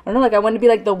 like, I don't know, like, I wanted to be,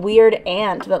 like, the weird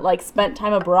aunt that, like, spent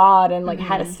time abroad and, like,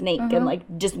 had a snake and, like,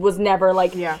 just was never,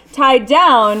 like, tied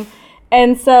down.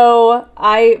 And so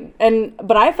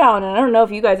but I found, and I don't know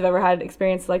if you guys have ever had an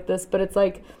experience like this, but it's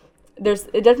like,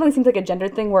 it definitely seems like a gender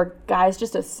thing where guys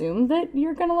just assume that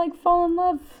you're gonna like fall in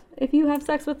love if you have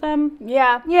sex with them.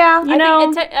 Yeah. Yeah. You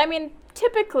know? I mean,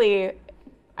 typically,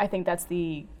 I think that's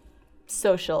the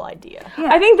social idea.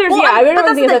 I think there's, Well, I but don't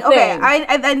that's think the it's a thing. thing.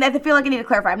 Okay, I feel like I need to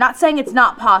clarify. I'm not saying it's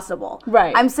not possible.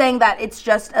 Right. I'm saying that it's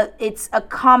just it's a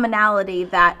commonality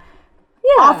that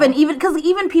Yeah. often,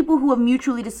 even people who have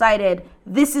mutually decided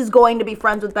this is going to be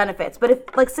friends with benefits, but if,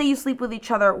 like, say you sleep with each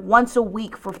other once a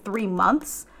week for 3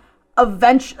 months,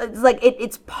 eventually, it's like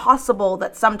it's possible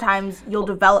that sometimes you'll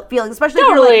develop feelings, especially if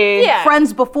you're Totally. like Yeah.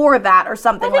 friends before that or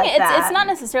something I think like that. it's not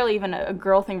necessarily even a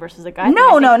girl thing versus a guy No, thing. I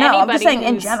think no, no, I'm just anybody saying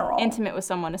in who's general. intimate with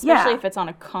someone, especially Yeah. if it's on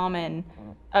a common,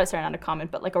 not a common,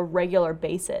 but like a regular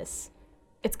basis,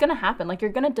 it's gonna happen. Like, you're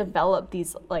gonna develop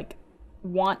these like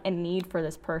want and need for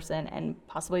this person, and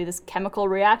possibly this chemical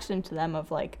reaction to them of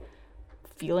like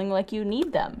feeling like you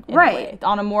need them in Right. a way,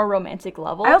 on a more romantic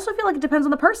level. I also feel like it depends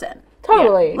on the person.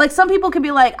 Totally. Like, some people can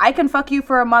be like, I can fuck you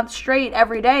for a month straight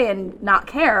every day and not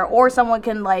care, or someone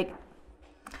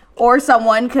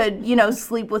could, you know,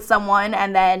 sleep with someone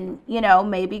and then, you know,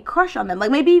 maybe crush on them.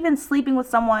 Like, maybe even sleeping with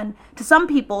someone, to some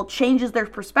people, changes their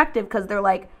perspective, because they're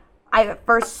like, I at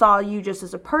first saw you just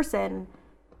as a person,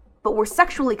 but we're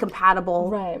sexually compatible.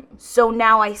 Right. So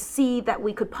now I see that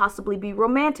we could possibly be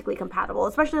romantically compatible,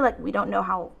 especially, like, we don't know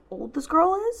how old this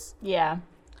girl is. yeah.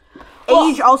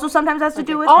 Age also sometimes has to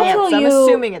do with also- it. Yeah, so I'm you-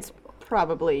 assuming it's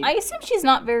probably. I assume she's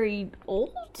not very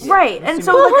old. Right, and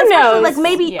so Well, like, who especially knows? like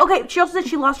maybe Yeah. okay. She also said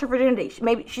she lost her virginity.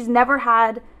 Maybe she's never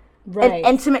had Right. an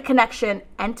intimate connection,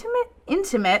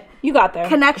 intimate You got there.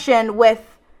 connection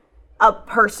with a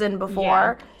person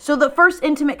before. Yeah. So the first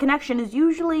intimate connection is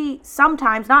usually,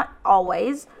 sometimes, not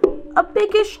always, a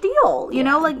big-ish deal. You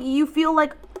know, like, you feel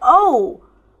like, oh,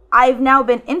 I've now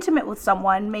been intimate with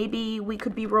someone. Maybe we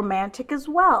could be romantic as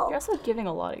well. You're also giving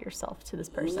a lot of yourself to this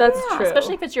person. That's true.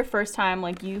 Especially if it's your first time,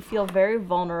 like, you feel very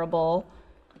vulnerable.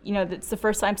 You know, it's the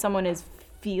first time someone is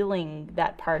feeling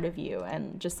that part of you,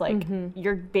 and just like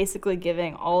you're basically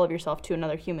giving all of yourself to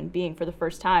another human being for the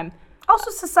first time. Also,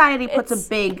 society puts It's- a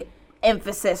big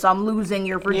emphasis on losing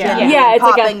your virginity, Yeah, and it's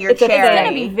like a- popping your it's a cherry. It's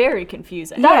gonna be very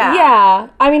confusing. That- Yeah. yeah.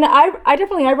 I mean, I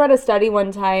definitely, I read a study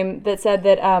one time that said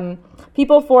that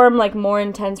people form like more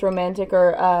intense romantic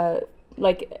or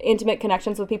like intimate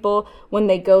connections with people when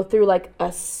they go through like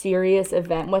a serious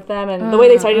event with them. And the way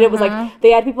they studied it was like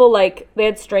they had people like, they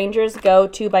had strangers go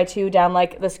 2 by 2 down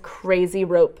like this crazy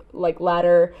rope like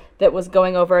ladder that was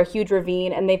going over a huge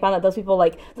ravine, and they found that those people,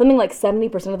 like something like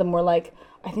 70% of them were like,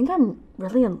 I think I'm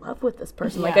really in love with this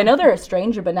person. Like, Yeah. I know they're a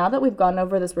stranger, but now that we've gone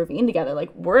over this ravine together, like,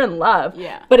 we're in love.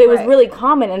 Yeah. But it was Right. really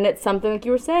common, and it's something like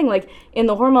you were saying, like, in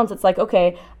the hormones, it's like,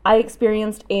 okay, I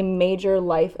experienced a major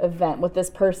life event with this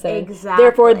person. Exactly.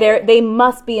 Therefore, they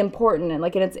must be important, and,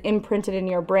 like, and it's imprinted in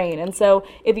your brain. And so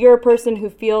if you're a person who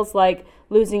feels like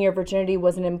losing your virginity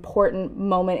was an important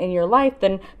moment in your life,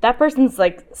 then that person's,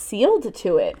 like, sealed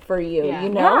to it for you, Yeah. you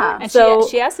know? Yeah. And So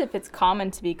she asked if it's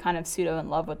common to be kind of pseudo in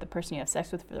love with the person you have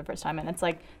sex with for the first time, and it's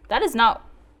like that is not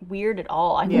weird at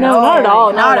all. I think No, not at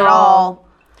all. Not at all.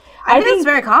 I think it's think-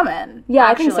 very common. yeah,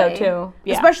 I think so actually. too.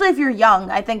 Yeah. Especially if you're young.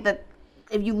 I think that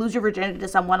if you lose your virginity to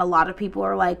someone, a lot of people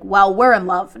are like, well, we're in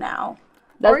love now.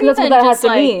 Or That's what even that has just to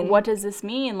like, mean. what does this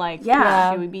mean? Like, Yeah.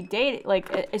 should we be dating? Like,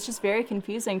 it's just very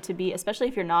confusing to be, especially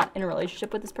if you're not in a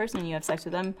relationship with this person and you have sex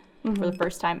with them for the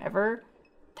first time ever.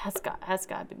 That's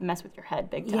got to mess with your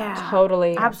head big time. Yeah.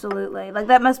 Totally. Absolutely. Like,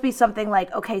 that must be something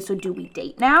like, okay, so do we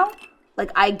date now? Like,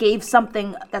 I gave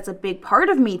something that's a big part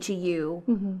of me to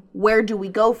you. Where do we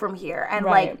go from here? And,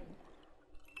 Right. like,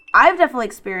 I've definitely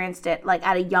experienced it, like,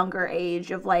 at a younger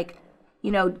age of, like,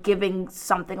 you know, giving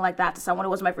something like that to someone. It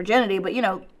wasn't my virginity, but, you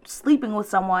know, sleeping with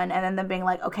someone and then them being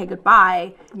like, okay,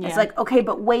 goodbye. Yeah. It's like, okay,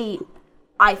 but wait,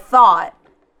 I thought.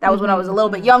 That was when I was a little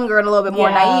bit younger and a little bit more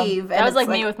Yeah. naive. That and was it's like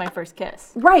me with my first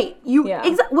kiss. Right. You Yeah.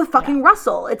 with fucking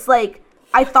Russell. It's like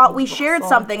I thought we shared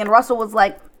something and Russell was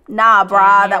like, nah,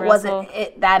 brah, Yeah, that wasn't Russell.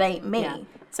 it. That ain't me. Yeah.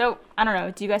 So, I don't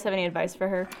know. Do you guys have any advice for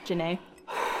her, Janae?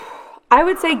 I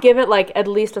would say give it like at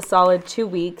least a solid 2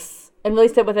 weeks and really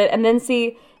sit with it and then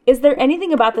see, is there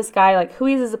anything about this guy, like who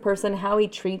he is as a person, how he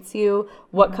treats you,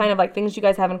 what kind of like things you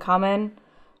guys have in common?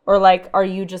 Or like, are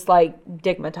you just like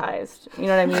digmatized? You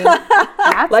know what I mean?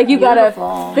 That's Like you beautiful.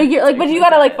 gotta figure, like, but you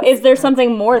gotta like, is there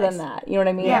something more than that? You know what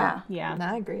I mean? Yeah. Yeah. No,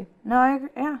 I agree. No, I agree.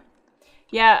 Yeah.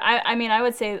 Yeah, I mean, I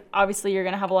would say obviously you're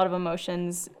going to have a lot of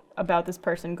emotions about this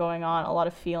person going on, a lot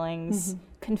of feelings,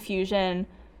 confusion.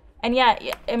 And yeah,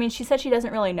 I mean, she said she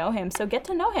doesn't really know him, so get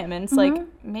to know him. And it's like,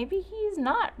 maybe he's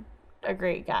not a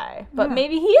great guy, but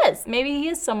maybe he is. Maybe he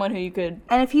is someone who you could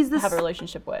And if he's this, have a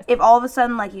relationship with. if all of a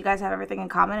sudden like you guys have everything in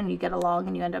common and you get along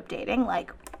and you end up dating,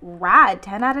 like rad,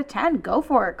 10 out of 10, go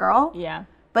for it, girl. Yeah.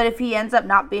 But if he ends up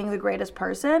not being the greatest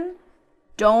person,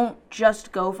 don't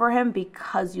just go for him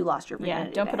because you lost your virginity.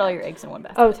 Yeah, don't to put all him. your eggs in one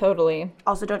basket. Oh, totally.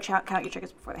 Also, don't count your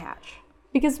chickens before they hatch.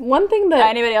 Because one thing that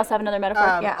Anybody else have another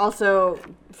metaphor? Yeah. Also,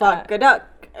 fuck a duck.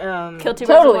 Kill two birds with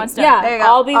totally, one stone. yeah, There you go.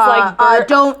 all these like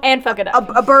don't. And fuck it up.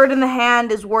 A bird in the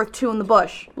hand is worth two in the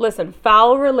bush. listen,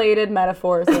 foul-related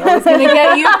metaphors are always gonna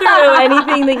get you through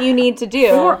anything that you need to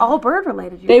do. They were all bird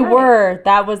related. They were.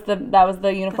 That was the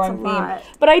uniform That's a theme. lot.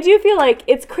 But I do feel like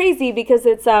it's crazy because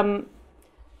it's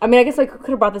I mean, I guess I could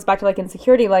have brought this back to like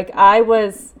insecurity. Like I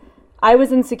was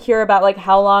insecure about like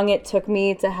how long it took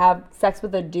me to have sex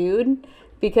with a dude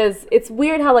because it's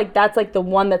weird how like that's like the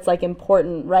one that's like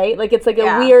important, right? Like it's like a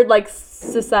Yeah. weird like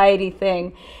society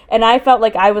thing. And I felt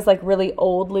like I was like really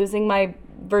old losing my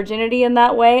virginity in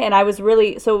that way, and I was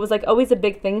really, so it was like always a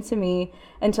big thing to me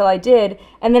until I did.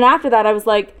 And then after that I was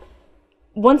like,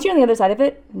 once you're on the other side of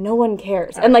it, no one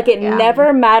cares. And like it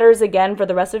never matters again for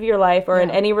the rest of your life or in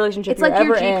any relationship It's you're like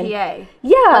your ever in. GPA.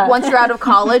 Yeah. Like once you're out of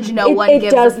college, no one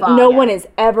gives a fuck. No one is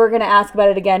ever going to ask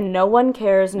about it again. No one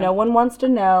cares. No one wants to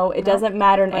know. It doesn't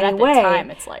matter in But any at the way.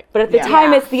 time, it's like, But at the Yeah.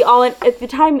 time, Yeah. it's the all. At the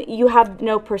time, you have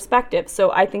no perspective.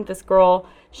 So I think this girl,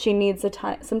 she needs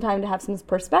some time to have some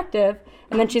perspective.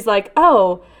 And then she's like,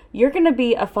 "Oh, you're gonna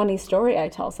be a funny story I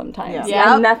tell sometimes,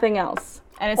 Yeah. and nothing else."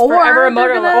 and it's Or forever they're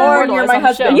immortal. gonna- Or immortalized you're my on the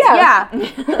husband. show. Yeah. Yeah.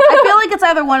 I feel like it's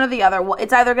either one or the other.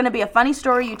 It's either going to be a funny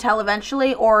story you tell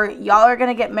eventually, or y'all are going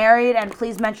to get married, and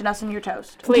please mention us in your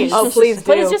toast. Please. Oh, please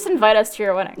do. Please just invite us to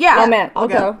your wedding. Yeah. Oh man, I'll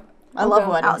go. I love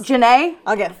Oh, weddings. Janae,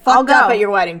 I'll get I'll fucked up go. at your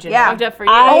wedding, Janae. Yeah. I'm Jeff for you.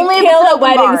 I Only if kill it's at open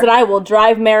weddings, bar. and I will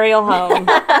drive Mariel home.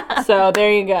 So there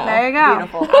you go. there you go.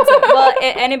 Beautiful. Well,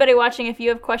 anybody watching, if you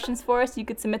have questions for us, you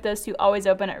could submit those to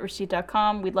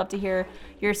alwaysopen@roosterteeth.com. We'd love to hear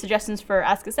your suggestions for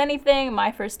Ask Us Anything,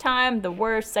 My First Time, The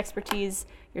Worst, Sexpertise,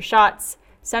 your shots.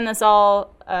 Send us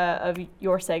all of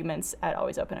your segments at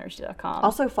alwaysopen@roosterteeth.com.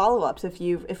 Also, follow-ups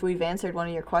if we've answered one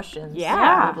of your questions.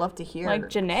 Yeah. We'd love to hear. like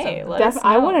Janae. some- Let us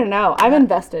I know. want to know. I'm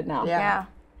invested now. Yeah. Yeah.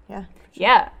 Yeah.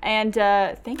 Yeah, and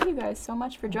thank you guys so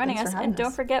much for joining Thanks us. for having And don't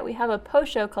us. forget, we have a post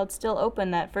show called Still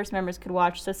Open that first members could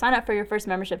watch. So sign up for your first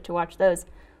membership to watch those.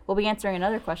 We'll be answering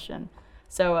another question.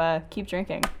 So keep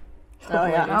drinking. Oh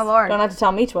yeah. Oh, Lord. Don't have to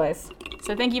tell me twice.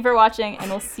 So thank you for watching, and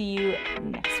we'll see you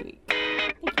next week.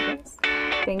 Thank you guys.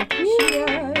 Thank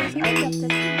you.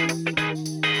 Cheers.